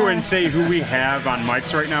tell. through and say who we have on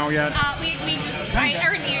mics right now yet? I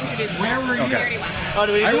already introduced Where were you? Okay. Oh,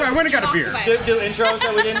 do we I went and got a beer. do intros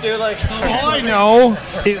that we didn't do? all I know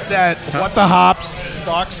is that What the Hops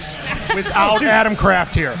sucks without Adam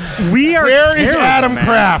Kraft here. We are. Where is terrible, Adam man.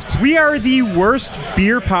 Kraft? We are the worst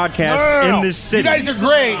beer podcast No. in this city. You guys are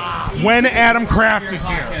great when Adam Kraft is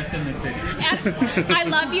here. Podcast in the city. I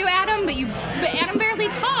love you, Adam, but Adam barely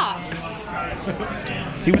talks.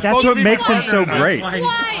 That's supposed to what be makes my him so partner, great. Quiet.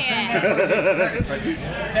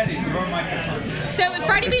 That is your microphone. So,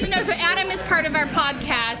 for anybody that knows, Adam is part of our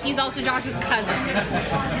podcast. He's also Josh's cousin.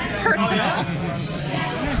 Personal.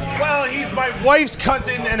 Well, he's my wife's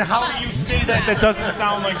cousin, and how do you say that? That doesn't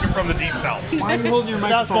sound like you're from the deep south. Why are you holding your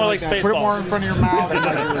Sounds microphone more like like that? Put it more Spaceballs. in front of your mouth.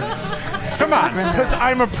 Come on, because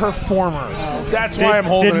I'm a performer. That's why I'm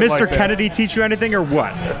holding Did it Mr. like this. Kennedy teach you anything or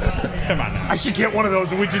what? Come on now. I should get one of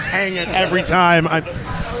those, and we just hang it every time.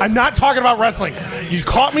 I'm not talking about wrestling. You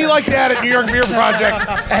caught me like that at New York Beer Project,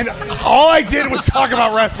 and all I did was talk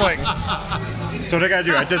about wrestling. So what I gotta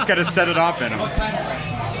do? I just gotta set it off in him.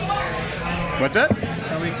 What's that?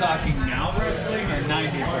 Are we talking now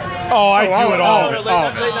Oh, I do it all. Late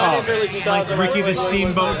 90s, early 2000s. Like Ricky the wrestling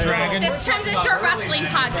Steamboat was, Dragon. This turns into a wrestling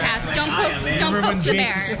podcast. Don't poke the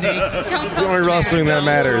bear. Don't poke The only wrestling that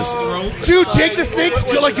matters. Dude, Jake the Snake's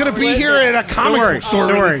going to be here at a comic book store.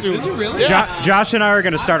 Don't worry. Is it really? Josh and I are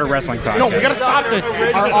going to start a wrestling podcast. No, we got to stop this.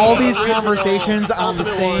 Are all these conversations on the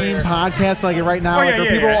same podcast like right now? Oh, yeah, like, are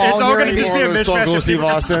yeah, people yeah. all It's all hearing gonna just be a it? mishmash. Stone Cold Steve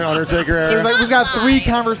Austin, Undertaker It was era. like we've got 3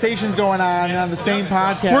 conversations going on the same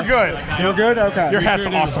podcast. We're good. You're good? Okay. Your hat's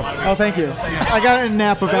awesome. Oh, thank you. I got it in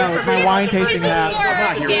Napa Valley with my wine tasting This is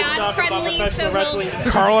hat. more dad-friendly, so we'll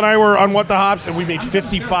Carl and I were on What the Hops, and we made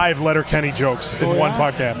 55 Letterkenny jokes in one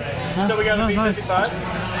podcast. So we got to be 55.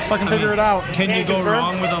 Fucking figure it out. Can you go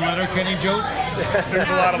wrong with a Letterkenny joke? There's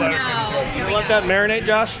a lot of Letterkenny. Here we Let go. that marinate,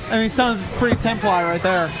 Josh. I mean, sounds pretty Templar right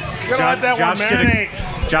there. You gotta let that one marinate.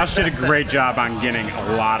 Josh did a great job on getting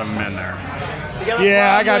a lot of them in there.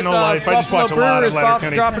 Yeah, I got no life. I just watch a lot of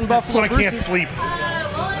Letterkenny. Dropping Buffalo When I can't Bruce's. sleep.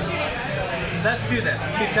 Let's do this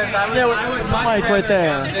because I would, Yeah, with I would much Mike right rather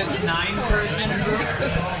there. have this 9-person group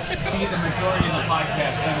be the majority of the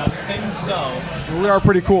podcast than a thing so. We are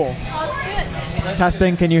pretty cool.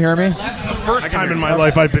 Testing, can you hear me? First time in my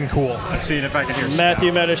life I've been cool. Let's see if I can hear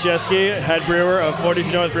Matthew Medashevsky, head brewer of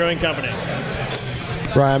 42 North Brewing Company.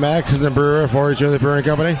 Brian Max, assistant brewer for the Brewing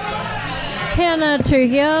Company. Hannah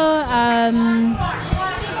Trujillo,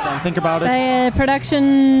 Think about it. the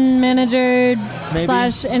production manager Maybe.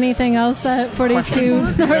 / anything else at 42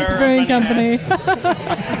 North Brewing Company.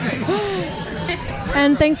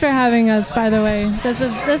 And thanks for having us, by the way. This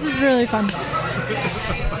is really fun.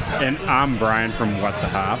 And I'm Brian from What the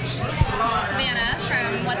Hops. Savannah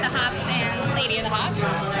from What the Hops and Lady of the Hops.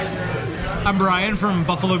 I'm Brian from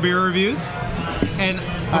Buffalo Beer Reviews. And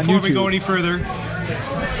before we YouTube. go any further,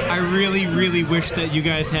 I really, really wish that you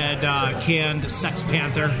guys had canned Sex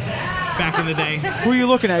Panther back in the day. Who are you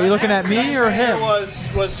looking at? Are you looking at me or him? was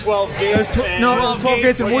 12 Gates. There's no, 12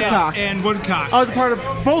 Gates and Woodcock. And Woodcock. I was a part of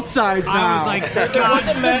both sides now. I was like, God,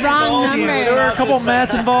 It's the wrong there were a number. couple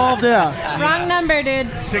Matts involved, yeah. Wrong number, dude.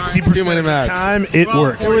 60% Too many of the Mats. time, it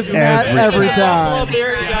works. It was Matt every Buffalo time.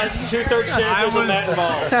 beer, you got 2/3 chances of Matt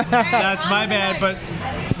involved. that's my bad, but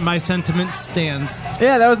my sentiment stands.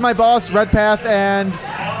 Yeah, that was my boss, Redpath, and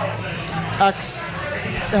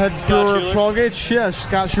ex-head brewer Schuler? of 12 Gates. Yeah,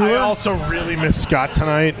 Scott I Schuler. also really miss Scott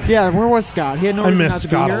tonight. Yeah, where was Scott? He had no I reason miss not to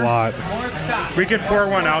be Scott here. a lot. We could pour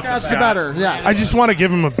one out to That's the Scott. better, yes. I just want to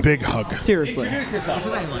give him a big hug. Seriously.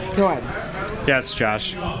 Go ahead. Yes,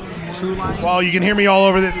 Josh. Well, you can hear me all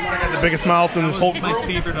over this because I got the biggest mouth in this whole My group.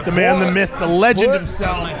 favorite of The man, the myth, the legend What?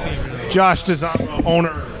 himself, my favorite. Josh DeZamba,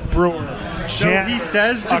 owner, brewer, So champ, he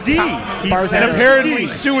says the D. He and says the apparently D.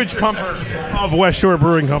 sewage pumper of West Shore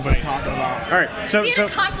Brewing Company. All right. So We had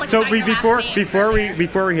a conflict so about we your last before name.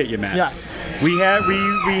 before we hit you, Matt. Yes. We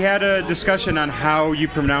had a discussion on how you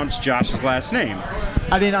pronounce Josh's last name.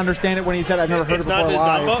 I didn't understand it when he said I've never heard It's it not before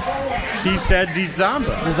live. DeZamba. He said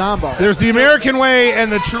Dizamba, The Zombo. There's the American way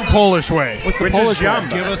and the true Polish way. What's the which Polish is Jamba.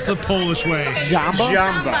 Give us the Polish way. Jamba?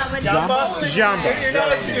 Jamba. with Jamba? Polish Jamba.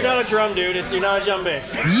 You're not a drum dude. You're not a djembe.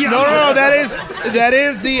 No, that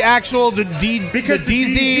is the actual the Because the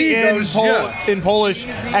DZ DZ goes yeah. in Polish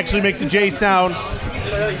actually makes a J sound,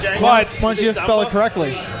 but Why don't you just spell it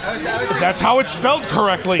correctly? that's how it's spelled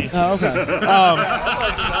correctly. Oh, okay.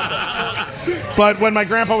 But when my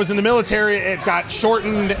grandpa was in the military, it got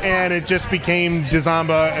shortened and it just became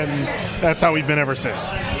Dizamba, and that's how we've been ever since.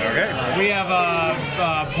 Okay. We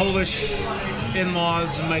have Polish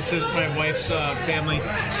in-laws, my wife's family,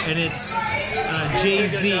 and it's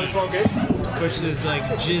JZ, which is like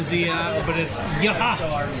Jizia, but it's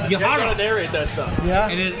Yahara. You gotta narrate that stuff. Yeah.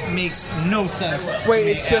 And it makes no sense. to Wait,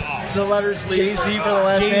 me it's at just all. the letters Jay-Z for the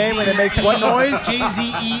last name, and it makes what noise?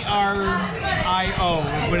 JZERIO,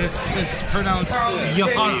 but it's pronounced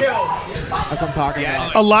Yahara. That's what I'm talking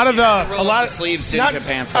about. A lot of sleeves in not-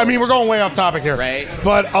 Japan. I mean, we're going way off topic here, Right.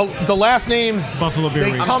 But the last names Buffalo Beer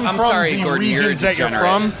they Week. come I'm from sorry, the Gordon, you're a regions that you're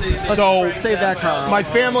degenerate. from. So Save that, Carl. my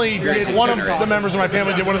family did a one of degenerate. the members of my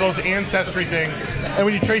family did one of those ancestry things, and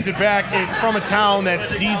when you trace it back, it's from a town that's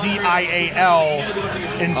DZIAL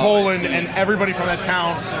in Poland, and everybody from that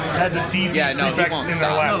town had the DZ Yeah, no, he prefix won't in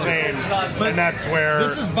their stop. last name, and that's where.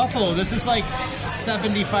 This is Buffalo. This is like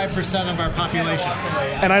 75% of our population.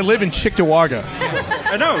 And I live in Cheektowaga.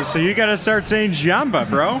 I know. So you got to start saying Jamba,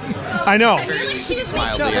 bro. I know. I feel like she just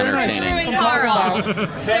makes Mildly entertaining. screwing Carl.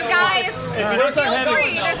 So guys, If you don't start feel having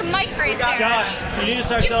free. There's a mic right there. Josh, you need to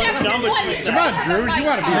start selling You've never been Jamba one juice. to now. say Drew, you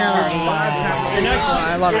want to be I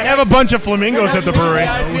love I it. have a bunch of flamingos at the brewery.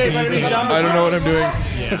 I don't know what I'm doing.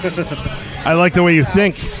 I like the way you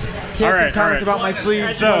think. Can't All right, keep comments all about my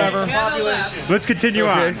sleeves, So- whatever. Let's continue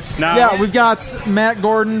on. Now, Yeah, we've got Matt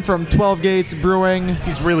Gordon from 12 Gates Brewing.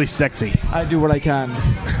 He's really sexy. I do what I can.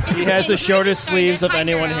 He has the shortest sleeves of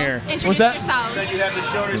anyone here. What's that? Said you have the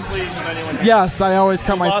shortest sleeves of anyone here. Yes, I always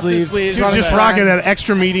cut my lost his sleeves. sleeves. Trying to Just shine rocking that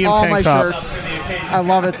extra medium all tank my top. shirts. I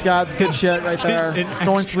love it, Scott. It's good shit right there. An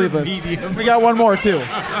Going extra sleeveless. medium. We got one more, too.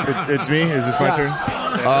 It's me. Is this my Yes.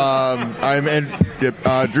 turn?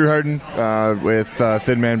 I'm Drew Harden with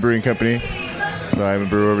Thin Man Brewing Company. So I'm a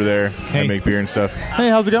brewer over there. I make beer and stuff. Hey,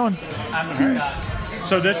 how's it going?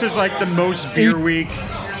 So this is like the most beer week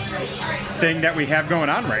thing that we have going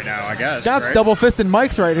on right now, I guess. Scott's right? double-fisting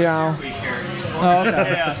mics right now. Oh,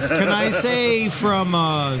 okay. Can I say from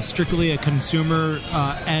strictly a consumer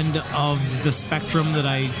end of the spectrum that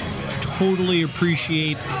I totally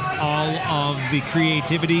appreciate all of the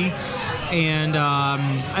creativity and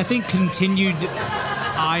I think continued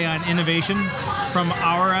eye on innovation from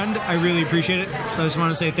our end. I really appreciate it. So I just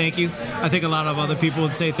want to say thank you. I think a lot of other people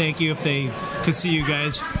would say thank you if they could see you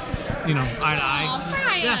guys, eye to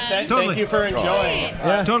eye. Yeah, totally. Thank you for enjoying it.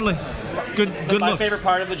 Yeah, totally. Good My looks. favorite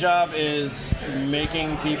part of the job is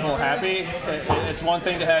making people happy. It's one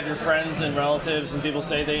thing to have your friends and relatives and people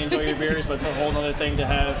say they enjoy your beers, but it's a whole other thing to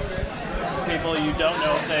have people you don't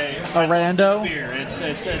know say A rando? beer. It's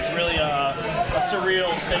really a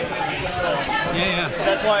surreal thing to me. So Yeah.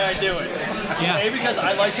 that's why I do it. Yeah. A, because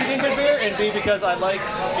I like drinking good beer, and B, because I like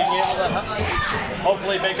being able to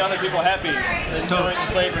hopefully make other people happy, enjoying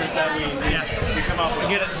the flavors that we come up with. I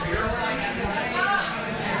get it.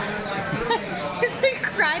 Is he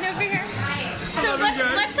crying over here? So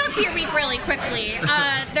let's talk Beer Week really quickly.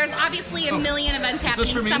 There's obviously a million events this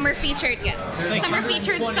happening. for me? Summer featured, yes. Summer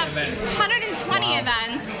featured 120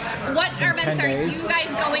 events. What events are you guys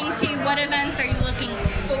going to? What events are you looking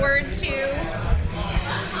forward to?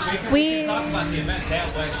 We talk about the events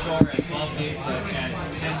at West Shore and 12 Gates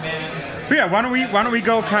and But yeah, why don't we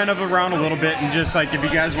go kind of around a little bit and just like if you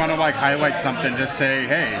guys want to like highlight something, just say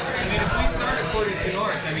hey. I mean, if we start at 42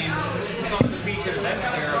 North, I mean, some of the featured events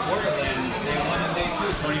here are Borderland, Day 1 and Day 2,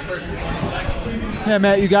 21st and 22nd. Yeah,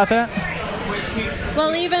 Matt, you got that?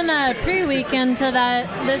 Well, even pre-weekend to that,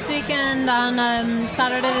 this weekend on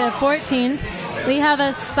Saturday the 14th, we have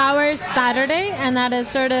a Sour Saturday, and that is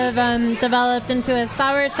sort of developed into a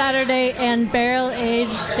Sour Saturday and Barrel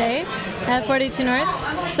Aged Day at 42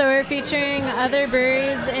 North. So we're featuring other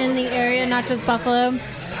breweries in the area, not just Buffalo,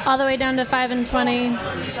 all the way down to 5 and 20.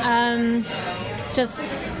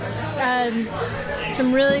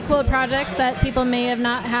 Some really cool projects that people may have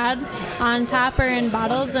not had on tap or in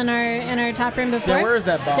bottles in our tap room before. Yeah, where is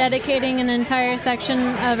that bottle? Dedicating an entire section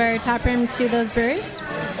of our tap room to those breweries.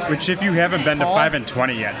 Which if you haven't been to 5 and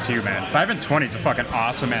 20 yet too, man. 5 and 20 is a fucking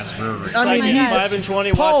awesome ass brewery. I mean, he's 5 and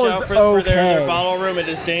 20, Paul watch out is for their okay. bottle room. It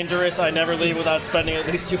is dangerous. I never leave without spending at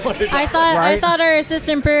least $200. I thought our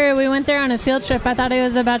assistant brewer, we went there on a field trip. I thought he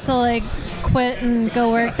was about to quit and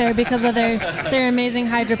go work there because of their amazing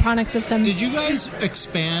hydroponic system. Did you guys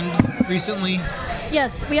expand recently?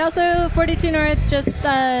 Yes, we also 42 North just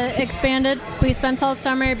expanded. We spent all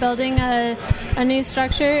summer building a new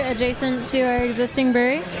structure adjacent to our existing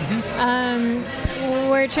brewery.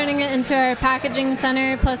 We're turning it into our packaging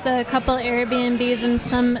center, plus a couple Airbnbs and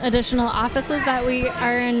some additional offices that we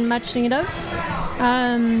are in much need of.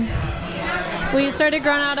 We started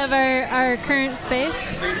growing out of our current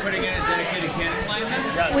space. Are you putting in a dedicated canning line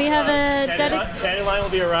then? Yes. We have a canning line will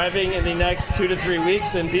be arriving in the next 2 to 3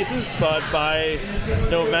 weeks in pieces, but by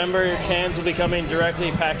November, cans will be coming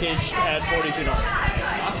directly packaged at 42 North.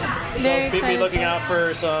 Very So be excited looking for out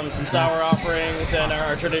for some sour offerings and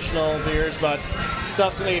our traditional beers, but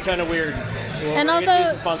stuff's gonna get kind of weird. And We're gonna do also,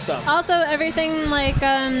 some fun stuff. everything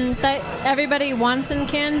that everybody wants in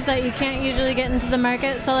cans that you can't usually get into the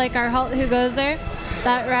market. So our Halt Who Goes There,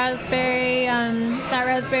 that raspberry.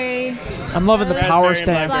 I'm loving the power Raspberry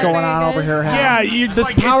stance blackberry going on over goes. here. Hal. Yeah, you this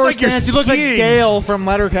like, power it's like you're stance. You look like skiing. Gail from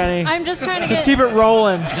Letterkenny. I'm just trying to just get keep it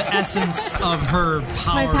rolling. The essence of her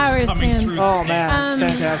my power power is coming stance. through. Oh the man, stance.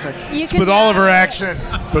 it's fantastic. You can, With all of her action,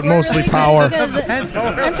 but we're mostly really good power. because I'm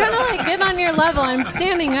trying to get on your level. I'm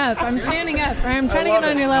standing up. Or I'm trying to get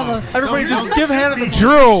on your level. Everybody, just give a hand to the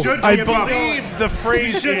Drew, Should be I above believe us. the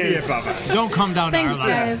phrase Should be is above us. Don't come down Thanks, to our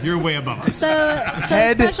level. guys. You're way above us. So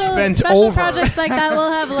Head special bent over. projects like that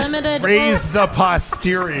will have limited. raise the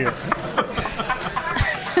posterior.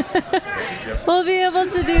 We'll be able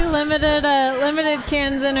to do limited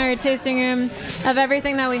cans in our tasting room of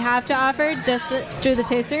everything that we have to offer just through the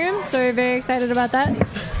tasting room. So we're very excited about that.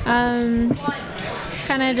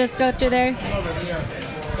 Kind of just go through there.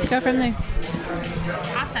 Go from there.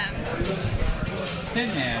 Awesome. Thin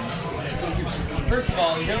Man. First of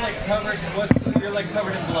all, you're like covered in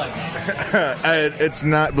blood. It's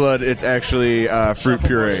not blood. It's actually fruit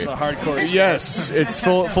puree. It's a hardcore. Yes, it's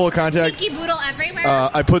full of contact. Pinky Boodle everywhere.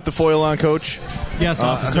 I put the foil on, Coach. Yes,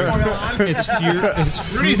 officer.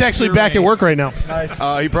 It's Rudy's actually back at work right now. Nice.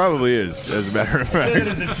 He probably is, as a matter of fact. It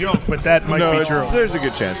is a joke, but that might be true. There's a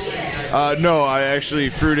good chance. No, I actually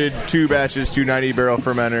fruited 2 batches, 2 90-barrel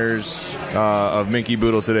fermenters of Minky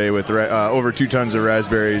Boodle today with over 2 tons of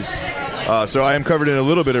raspberries. So I am covered in a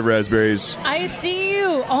little bit of raspberries. I see you.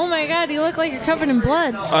 Oh my God, you look like you're covered in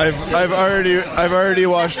blood. I've already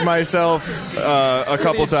washed myself a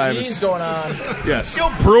couple times. What's going on? Yes.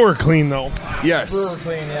 Still brewer clean though. Yes. Brewer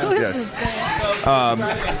clean, yeah. Who is Yes. this guy?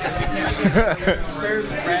 There's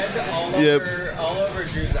red Yep. all over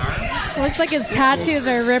Drew's arm. Looks like his tattoos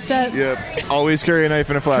are ripped up. Yep. Always carry a knife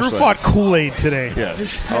and a Drew flashlight. fought Kool-Aid today.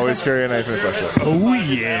 Yes. Always carry a knife and a flashlight. Oh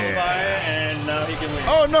yeah. And now he can leave.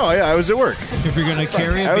 Oh no! Yeah, I was at work. If you're going to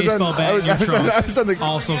carry a I was on- baseball I bat was- in your I was on- trunk, I was on the-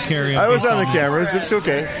 also carry a I was on the baseball bat. cameras. It's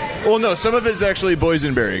okay. Well, no, some of it's actually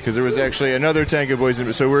boysenberry because there was actually another tank of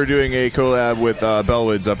boysenberry. So we're doing a collab with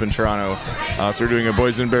Bellwoods up in Toronto. So we're doing a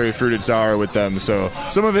boysenberry fruited sour with them. So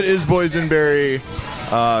some of it is boysenberry.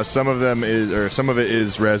 Some of it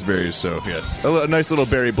is raspberries. So yes, a nice little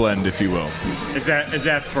berry blend, if you will. Is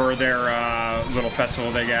that for their little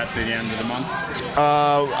festival they got at the end of the month?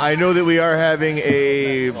 I know that we are having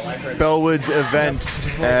a Bellwoods event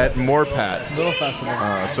at Morpat. Little festival.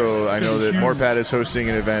 So I know that Morpat is hosting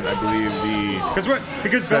an event. I believe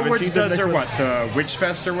Because 17th Bellwoods of does next their month. the Witch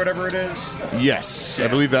Fest or whatever it is. Yes, I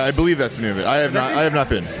believe that. I believe that's the name of it. I have not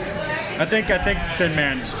been. I think Thin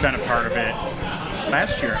Man's been a part of it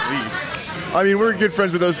last year at least. I mean, we're good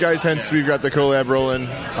friends with those guys, hence we've got the collab rolling.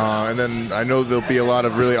 And then I know there'll be a lot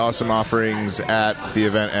of really awesome offerings at the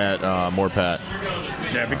event at Morpat.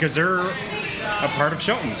 Yeah, because they're a part of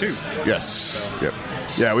Shelton too. Yes. Yep.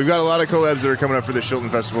 Yeah, we've got a lot of collabs that are coming up for the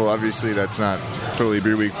Shilton Festival. Obviously, that's not totally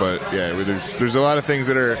Beer Week, but yeah, there's a lot of things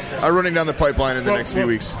that are running down the pipeline in the next few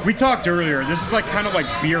weeks. We talked earlier. This is like kind of like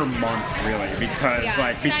beer month, really, because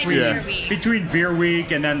like between Beer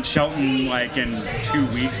Week and then Shelton, like in 2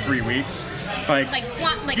 weeks, 3 weeks, like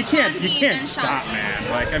you can't stop,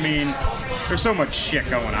 man. Like I mean, there's so much shit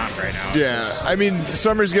going on right now. Yeah, I mean,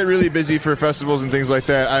 summers get really busy for festivals and things like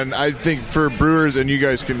that, and I think for brewers, and you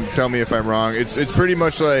guys can tell me if I'm wrong, it's pretty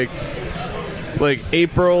much like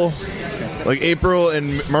April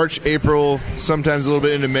and March, April, sometimes a little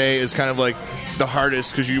bit into May is kind of like the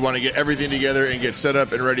hardest because you want to get everything together and get set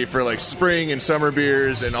up and ready for like spring and summer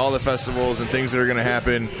beers and all the festivals and things that are going to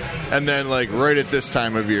happen, and then like right at this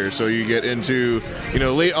time of year, so you get into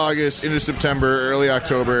late August into September, early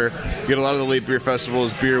October, you get a lot of the late beer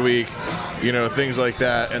festivals, Beer Week, things like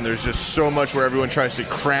that, and there's just so much where everyone tries to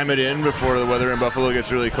cram it in before the weather in Buffalo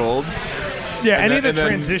gets really cold. Yeah, And any of then- the and then-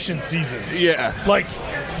 transition seasons. Yeah. Like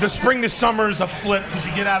the spring to summer is a flip because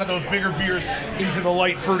you get out of those bigger beers into the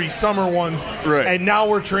light fruity summer ones. Right. And now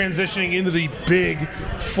we're transitioning into the big,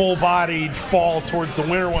 full-bodied fall towards the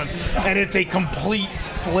winter one. And it's a complete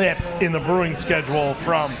flip in the brewing schedule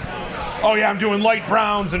from, oh yeah, I'm doing light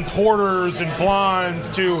browns and porters and blondes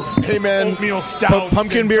to Hey man, oatmeal stouts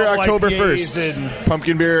pumpkin and beer double October IPAs 1st. and-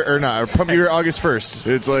 Pumpkin beer August 1st.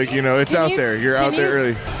 It's like, it's out there. You're out there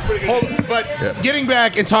early. But Yeah. getting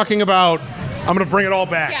back and talking about, I'm going to bring it all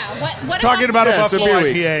back. Yeah, what Talking about a Yeah, so Buffalo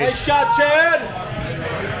Beer Week. IPA. Nice shot,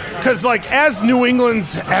 Chad. Because, as New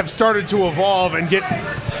England's have started to evolve and get...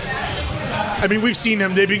 I mean, we've seen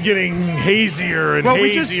them. They've been getting hazier and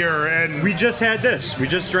hazier. And we just had this. We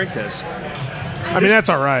just drank this. I mean, that's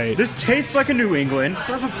all right. This tastes like a New England.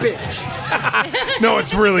 Son of a bitch. No,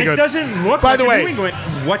 it's really good. It doesn't look By like the a way, New England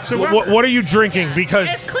whatsoever. What are you drinking? Because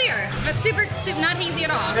It's clear, but super not hazy at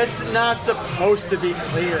all. It's not supposed to be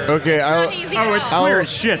clear. Okay, Not hazy at all. it's clear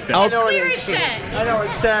as shit. Then. I know Clear it as ain't shit. I know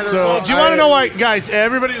it's sad. So- well, do you want to know why, guys?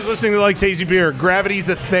 Everybody who's listening that likes hazy beer, gravity's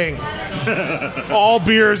a thing. All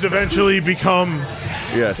beers eventually become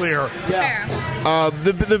Yes. clear. Fair.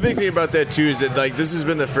 The big thing about that too is that this has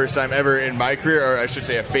been the first time ever in my career, or I should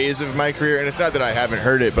say a phase of my career, and it's not that I haven't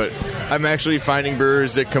heard it, but I'm actually finding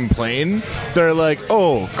brewers that complain. They're like,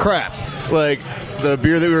 oh crap, like the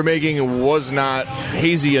beer that we were making was not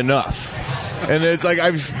hazy enough. And it's like,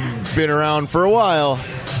 I've been around for a while,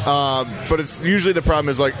 but it's usually the problem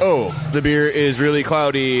is like, oh, the beer is really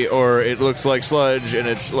cloudy, or it looks like sludge, and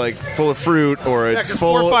it's like full of fruit, or it's 'cause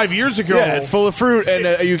full 4 or 5 years ago, yeah, it's full of fruit,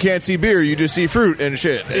 and you can't see beer, you just see fruit and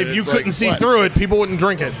shit. And if you it's like, couldn't see what? through it, people wouldn't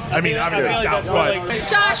drink it. I mean, obviously, I feel like stouts, that's but more like-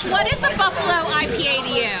 Josh, what is a Buffalo IPA to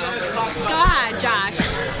you? Go ahead, Josh.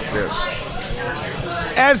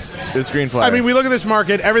 This green flyer. I mean, we look at this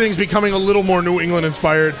market, everything's becoming a little more New England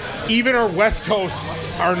inspired. Even our West Coasts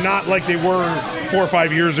are not like they were 4 or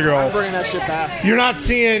 5 years ago. I'm bringing that shit back. You're not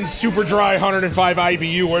seeing super dry 105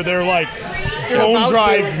 IBU where they're like bone about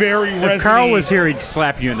dry, to. very resiny. If Carl was here, he'd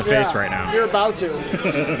slap you in the face right now. You're about to.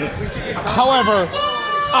 However,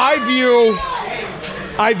 I view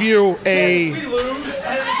a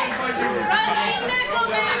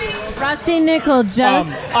Rusty Nickel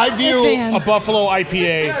just I view advanced. a Buffalo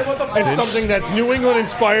IPA as something that's New England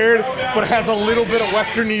inspired, but has a little bit of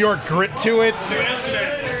Western New York grit to it.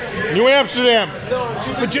 New Amsterdam.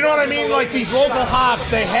 But you know what I mean? Like these local hops,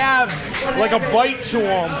 they have like a bite to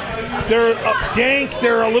them. They're dank,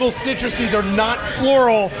 they're a little citrusy, they're not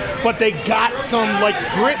floral, but they got some like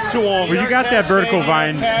grit to them. Well, you got that Vertical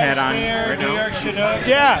Vines hat on right New now. York Chinook.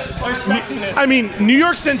 Yeah. There's sexiness. I mean, New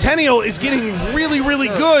York Centennial is getting really, really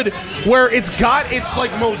good where it's got its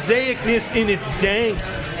like mosaicness in its dank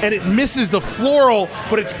and it misses the floral,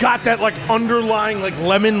 but it's got that like underlying like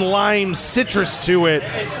lemon lime citrus to it.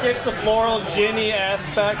 It skips the floral ginny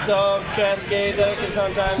aspect of Cascade that it can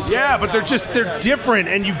sometimes. Yeah, but they're different,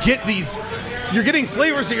 and you're getting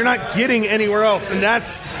flavors that you're not getting anywhere else, and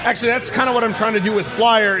that's kind of what I'm trying to do with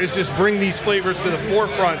Flyer is just bring these flavors to the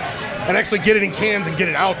forefront and actually get it in cans and get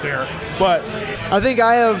it out there. But I think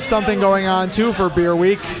I have something going on too for Beer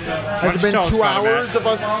Week. Has it been 2 hours of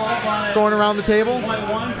us going around the table?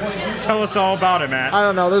 Tell us all about it, Matt. I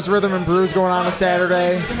don't know. There's Rhythm and Brews going on a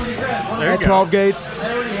Saturday There you at go. 12 Gates.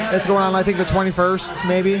 It's going on, I think, the 21st,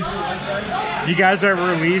 maybe. You guys are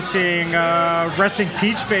releasing Resting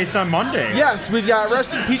Peach Face on Monday. Yes, we've got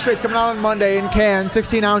Resting Peach Face coming out on Monday in cans,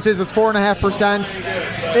 16 ounces. It's 4.5%.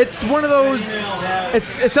 It's one of those. It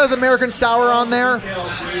says American sour on there.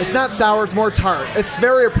 It's not sour. It's more tart. It's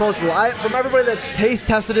very approachable. From everybody that's taste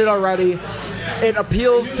tested it already, it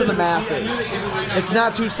appeals to the masses. It's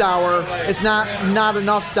not too sour. It's not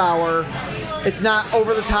enough sour. It's not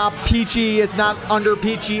over the top peachy. It's not under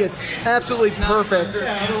peachy. It's absolutely perfect.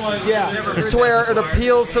 Yeah, to where it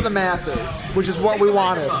appeals to the masses, which is what we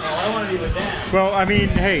wanted. Well, I mean,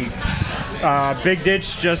 hey, Big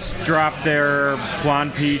Ditch just dropped their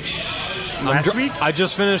Blonde Peach last week. I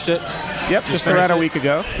just finished it. Yep, just about a week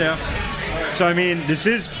ago. Yeah. So, I mean, this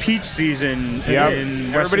is peach season. Yep. In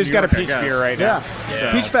Western Everybody's New got York, a peach beer right now. Yeah.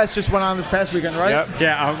 So- Peach Fest just went on this past weekend, right? Yep.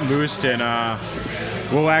 Yeah, out in Lewiston.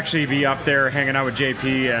 We'll actually be up there hanging out with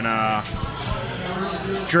JP and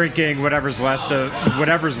drinking whatever's left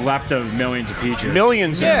of millions of peaches.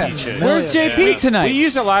 Millions Yeah. of peaches. Where's JP tonight? We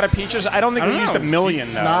used a lot of peaches. I don't think I we don't used know. a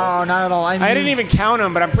million, though. No, not at all. I didn't even count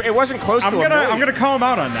them, but it wasn't close I'm to a million. gonna call him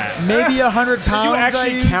out on that. Maybe 100 pounds. Did you I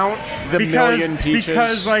actually used. count the million peaches?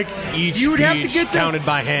 Because like Each you would have to peach get counted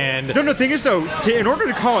by hand. No, the thing is though, in order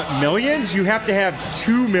to call it millions, you have to have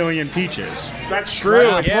 2 million peaches. That's true.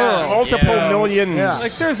 Right, Yeah. Multiple Yeah. millions. Yeah.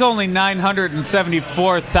 Like, there's only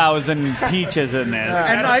 974,000 peaches in this.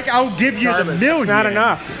 And like, I'll give you the million. It's not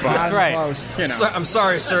enough. That's right. Close. You know. So, I'm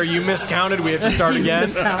sorry, sir. You miscounted. We have to start again.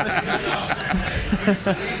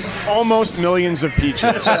 Almost millions of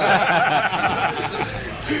peaches.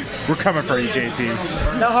 We're coming for you, JP.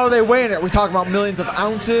 Now, how are they weighing it? We talk about millions of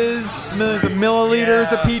ounces, millions of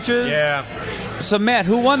milliliters of peaches. Yeah. So, Matt,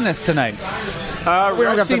 who won this tonight? We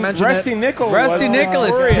don't have to mention Rusty it. Nickel. Rusty was Nickel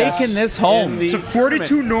is victorious taking this home. in the So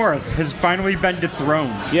 42 North has finally been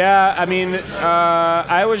dethroned. Yeah, I mean,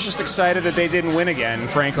 I was just excited that they didn't win again,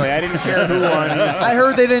 frankly. I didn't care who won. I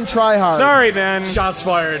heard they didn't try hard. Sorry, man. Shots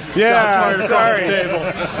fired. Yeah, Shots fired across sorry. the table.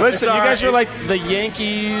 Listen, you Sorry. guys are like the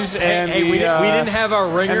Yankees and Hey, we didn't have our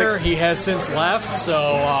ringer. and He has since left,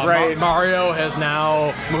 so Right. Mario has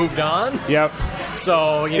now moved on. Yep.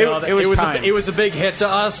 So you know, it was time. it was a big hit to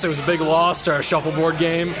us. It was a big loss to our shuffleboard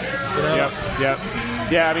game. You know? Yep.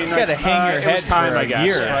 Yeah, I mean, You gotta hang your it head was time, for a I guess.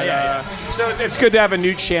 year. But, so it's good to have a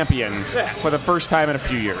new champion for the first time in a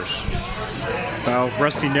few years. Well,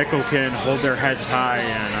 Rusty Nickel can hold their heads high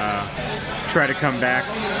and try to come back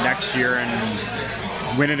next year and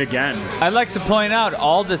win it again. I'd like to point out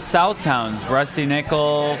all the South towns, Rusty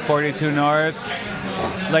Nickel, 42 North,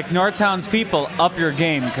 like North Towns people, up your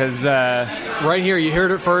game because Right here, you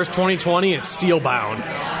heard it first. 2020, it's Steelbound.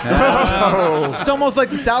 It's almost like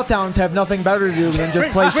the Southtowns have nothing better to do than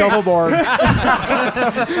just play shuffleboard. Yo,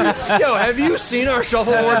 have you seen our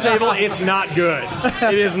shuffleboard table? It's not good.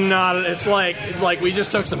 It is not. It's like we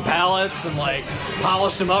just took some pallets and like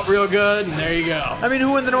polished them up real good, and there you go. I mean,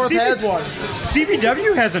 who in the North has one?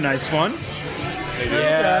 CBW has a nice one.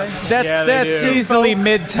 Yeah, that's do. easily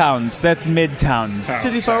mid-towns. That's mid-towns.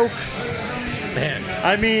 City folk. Man,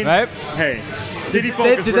 I mean, Right? hey, City Folk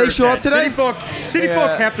Did is they where it's show up at. today? City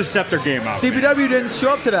Folk have to step their game up. CBW didn't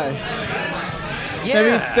show up today.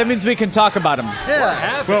 That means we can talk about them.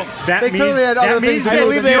 Yeah. Well, that They means clearly had other that means things to that do I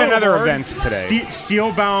believe they had Steel another Board. event today.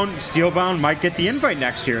 Steelbound might get the invite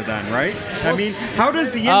next year then, right? I mean, how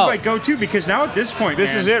does the invite go to? Because now at this point,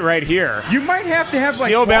 This man, is it right here. You might have to have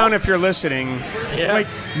like Steelbound, if you're listening. like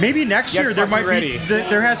maybe next Get year there fucking might ready. be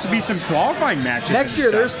there has to be some qualifying matches. Next and year,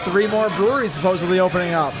 stuff. there's 3 more breweries supposedly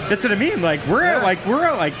opening up. That's what I mean. Like we're at like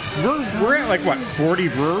what 40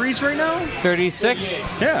 breweries right now? 36?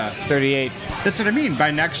 Yeah, 38. that's what I mean.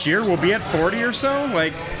 By next year we'll be at 40 or so.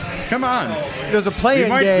 Like, come on. There's a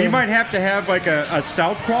play-in We game. might have to have like a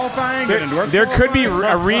South qualifying and a North. There could be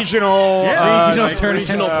a regional,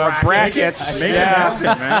 Regional brackets. Make it happen,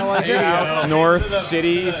 man. North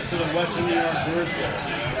City.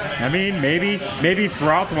 I mean, maybe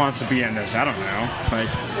Froth wants to be in this. I don't know. Like,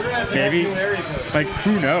 maybe, like,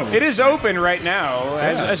 who knows? It is open right now.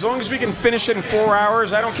 As long as we can finish it in 4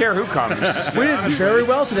 hours, I don't care who comes. We did very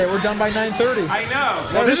well today. We're done by 9:30. I know.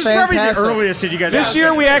 Well, this is probably the earliest that you guys. This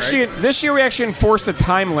year we actually enforced a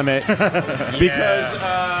time limit because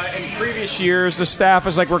in previous years the staff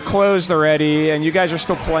was like, we're closed already and you guys are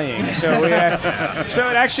still playing. So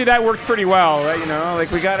that worked pretty well. You know,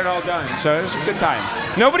 like we got it all done. So it was a good time.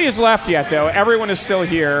 Nobody has left yet though. Everyone is still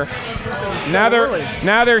here. Now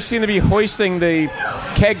they're seem to be hoisting the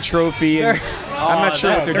keg trophy. And I'm not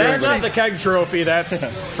sure what they're doing. That's not the keg trophy.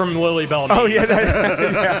 That's from Lily Bell. Oh yeah,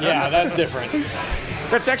 yeah, that's different.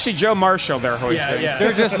 That's actually Joe Marshall they're hoisting. Yeah.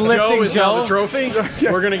 They're just Joe lifting is now the trophy.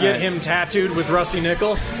 We're gonna get him tattooed with Rusty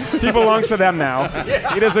Nickel. He belongs to them now.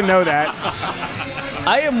 He doesn't know that.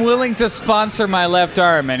 I am willing to sponsor my left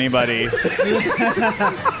arm, anybody.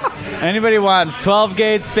 Anybody wants 12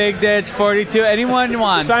 gates, big ditch, 42. Anyone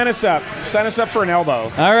wants? Sign us up. Sign us up for an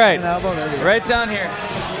elbow. All right. An elbow, there you go. Right down here.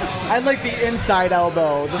 I like the inside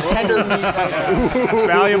elbow, the tender meat. It's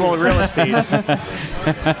valuable real estate.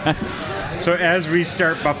 So as we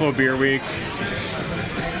start Buffalo Beer Week,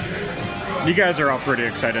 you guys are all pretty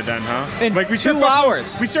excited then, huh? In like 2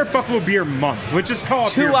 hours. We start Buffalo Beer Month, which is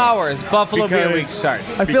called 2 hours. Buffalo Beer Week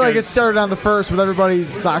starts. I feel like it started on the 1st with everybody's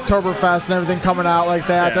Oktoberfest and everything coming out like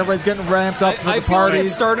that. Yeah. Everybody's getting ramped up for I the feel like it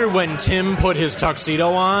parties. started when Tim put his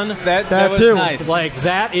tuxedo on. That was too. nice. Like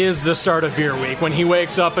that is the start of Beer Week when he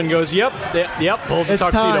wakes up and goes, "Yep, pulls the It's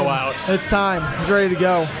tuxedo time. out." It's time. He's ready to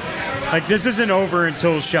go. Like, this isn't over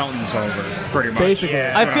until Shelton's over, pretty much. Basically.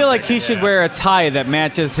 Yeah, I feel like he should wear a tie that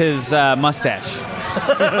matches his mustache.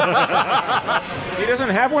 He doesn't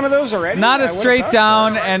have one of those already? Not I a would've straight thought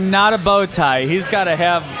down and not a bow tie. He's got to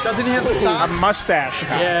have, Doesn't he have the so. A socks? mustache.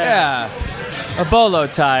 yeah, a bolo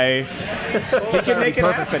tie. He can make it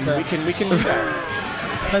happen. We can do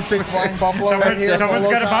that. Nice big flying buffalo right here. Someone's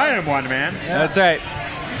polo got to top. buy him one, man. That's right.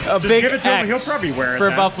 A Just big give it to him. X He'll probably wear it for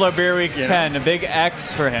then. Buffalo Beer Week You know? 10. A big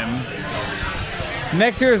X for him.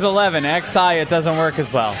 Next year is 11. XI, it doesn't work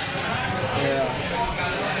as well.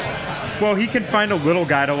 Well, he can find a little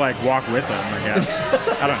guy to, like, walk with him, I guess.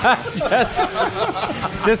 I don't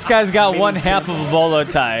know. This guy's got one half of a bolo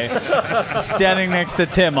tie, standing next to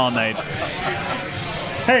Tim all night.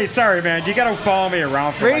 Hey, sorry, man. You got to follow me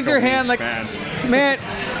around for Raise like your a week, hand, like, man.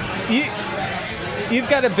 you've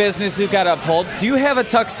got a business you've got to uphold. Do you have a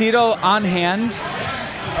tuxedo on hand?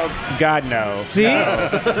 God, no. See? No.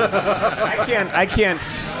 I can't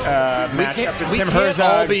match up to we Tim can't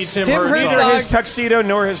all be Herzog's. Tim Neither Herzog. his tuxedo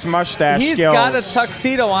nor his mustache He's skills. got a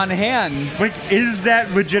tuxedo on hand. Like, is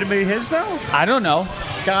that legitimately his, though? I don't know.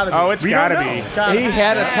 It's gotta be. Oh, it's We gotta don't be. know. Gotta He be.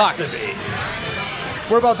 had a tux.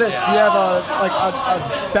 What about this? Do you have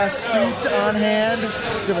a best suit on hand? Do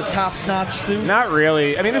you have a top-notch suit? Not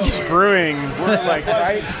really. I mean, this is brewing. We're like,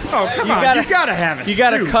 right? Oh, come on. You got to have a You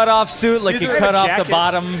got a suit. cut-off suit like These you are cut a off the jacket.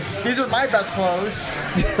 bottom. These are my best clothes.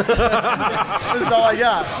 This is all I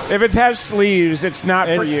got. if it has sleeves, it's not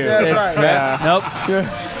for you. That's right. Nope.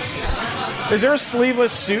 Is there a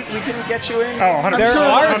sleeveless suit we can get you in? Oh, 100%. There sure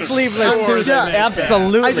are there's sleeveless sure suits. there's-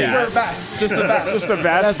 Absolutely. I just wear vests. Just the vest. Just the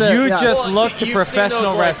vest? That's it, You yeah. just look to You've professional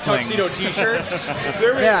seen those, wrestling. Like, tuxedo T-shirts.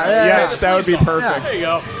 Yeah, Yes, that would be perfect. There you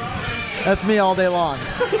go. That's me all day long.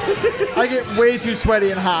 I get way too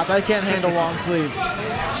sweaty and hot. I can't handle long sleeves.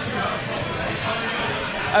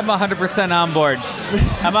 I'm 100% on board.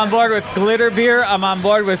 I'm on board with glitter beer. I'm on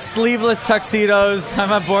board with sleeveless tuxedos. I'm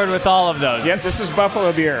on board with all of those. Yes, this is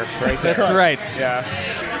Buffalo beer, right there. That's right.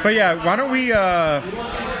 Yeah. But yeah, why don't we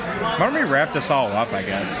wrap this all up, I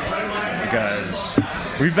guess? Because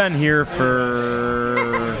we've been here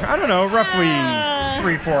for, I don't know, roughly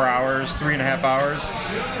 3-4 hours, 3.5 hours.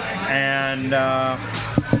 And,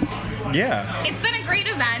 yeah. It's been a great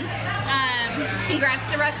event.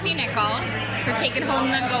 Congrats to Rusty Nickel for taking home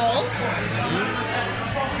the gold.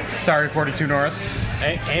 Sorry, 42 North.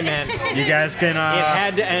 Hey, man. You guys can. It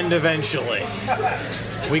had to end eventually.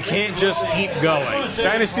 We can't just keep going.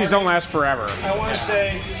 Dynasties don't last forever. I want to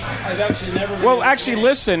say I've actually never. Well, actually,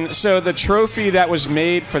 listen. So the trophy that was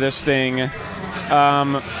made for this thing,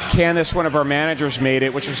 Candace, one of our managers, made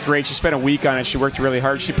it, which was great. She spent a week on it. She worked really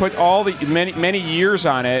hard. She put all the many years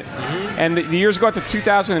on it, and the years go out to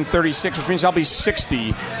 2036, which means I'll be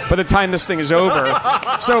 60 by the time this thing is over.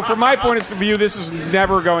 So, from my point of view, this is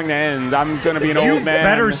never going to end. I'm going to be an old man.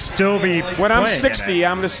 Better still be. When I'm 60,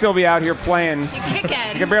 I'm going to still be out here playing. Kick it.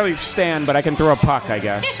 I can barely stand, but I can throw a puck, I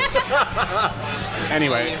guess.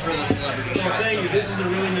 Anyway. Thank you. This is a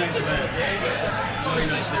really nice event. Very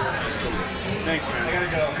nice event. Thanks, man. I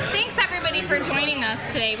gotta go. Thanks everybody for joining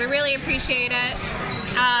us today. We really appreciate it.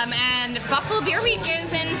 And Buffalo Beer Week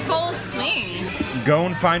is in full swing. Go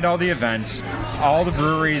and find all the events. All the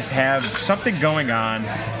breweries have something going on.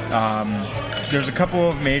 There's a couple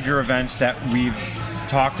of major events that we've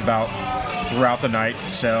talked about throughout the night.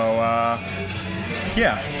 So,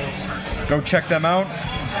 yeah. Go check them out.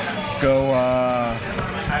 Go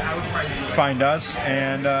find us.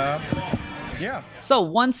 And, yeah. So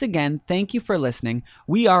once again, thank you for listening.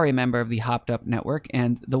 We are a member of the Hopped Up Network,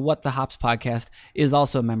 and the What the Hops podcast is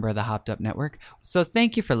also a member of the Hopped Up Network. So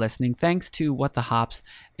thank you for listening. Thanks to What the Hops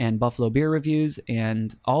and Buffalo Beer Reviews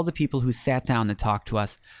and all the people who sat down to talk to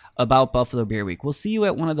us about Buffalo Beer Week. We'll see you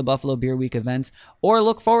at one of the Buffalo Beer Week events, or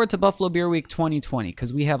look forward to Buffalo Beer Week 2020,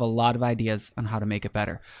 because we have a lot of ideas on how to make it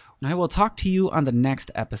better. I will talk to you on the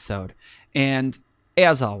next episode. And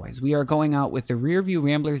as always, we are going out with the Rearview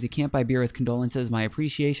Ramblers. You can't buy beer with condolences. My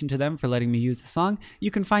appreciation to them for letting me use the song.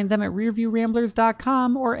 You can find them at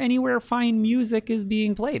rearviewramblers.com or anywhere fine music is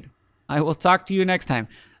being played. I will talk to you next time.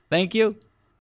 Thank you.